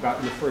talked about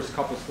in the first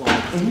couple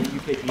slides,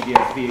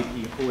 UKPDS,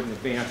 VAP, forward and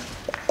advanced,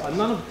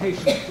 none of the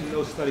patients in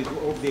those studies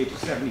were over the age of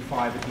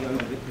 75 at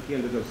the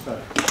end of those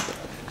studies.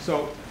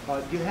 So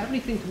do you have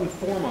anything to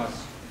inform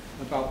us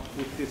about,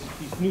 with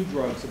these new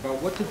drugs,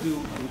 about what to do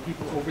in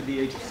people over the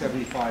age of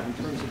 75 in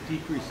terms of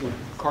decreasing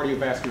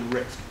cardiovascular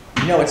risk?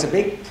 No, it's a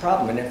big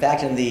problem. And in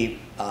fact, in the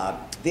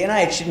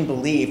NIH didn't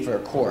believe for a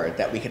cohort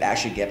that we could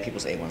actually get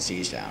people's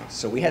A1Cs down.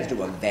 So we had to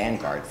do a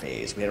vanguard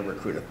phase. We had to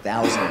recruit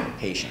 1,000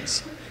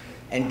 patients.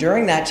 And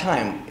during that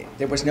time,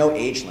 there was no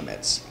age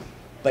limits.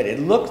 But it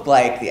looked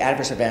like the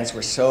adverse events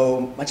were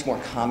so much more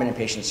common in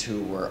patients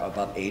who were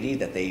above 80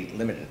 that they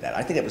limited that.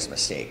 I think that was a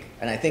mistake.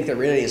 And I think there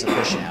really is a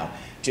push now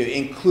to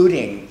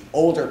including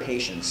older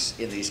patients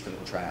in these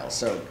clinical trials.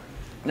 So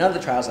none of the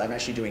trials I'm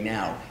actually doing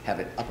now have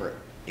an upper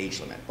age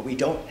limit. But we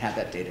don't have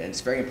that data. And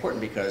it's very important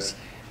because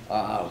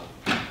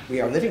we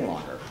are living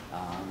longer.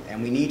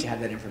 And we need to have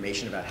that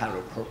information about how to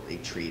appropriately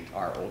treat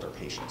our older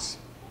patients.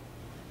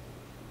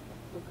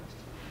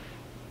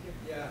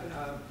 Yeah.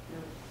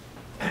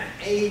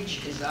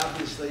 Age is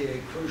obviously a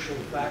crucial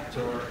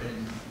factor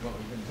in what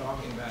we've been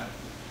talking about.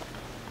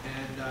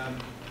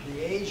 And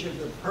the age of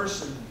the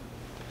person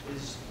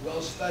is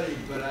well studied,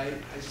 but I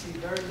see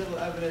very little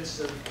evidence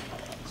of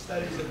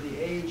studies of the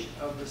age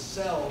of the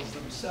cells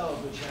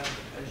themselves, which have,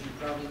 as you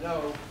probably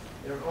know,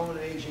 their own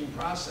aging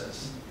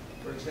process.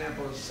 For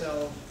example, a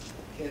cell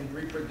can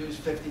reproduce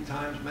 50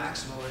 times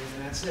maximally,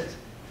 and that's it.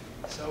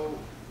 So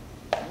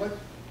what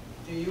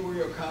do you or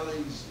your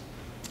colleagues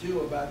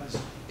do about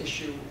this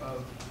issue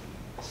of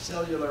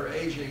cellular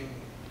aging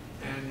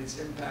and its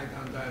impact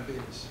on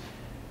diabetes?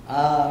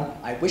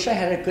 I wish I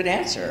had a good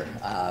answer.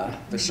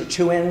 The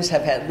sirtuins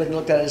have been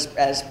looked at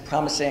as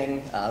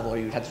promising, although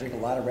you'd have to drink a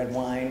lot of red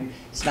wine.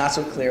 It's not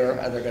so clear,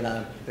 they're going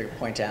to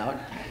point out.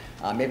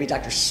 Maybe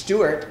Dr.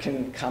 Stewart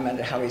can comment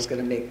on how he's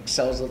going to make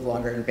cells live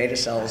longer and beta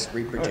cells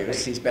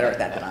reproduce. He's better at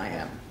that than I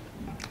am.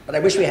 But I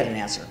wish we had an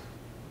answer.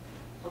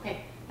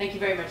 Okay. Thank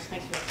you very much.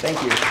 Thanks for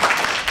Thank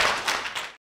you.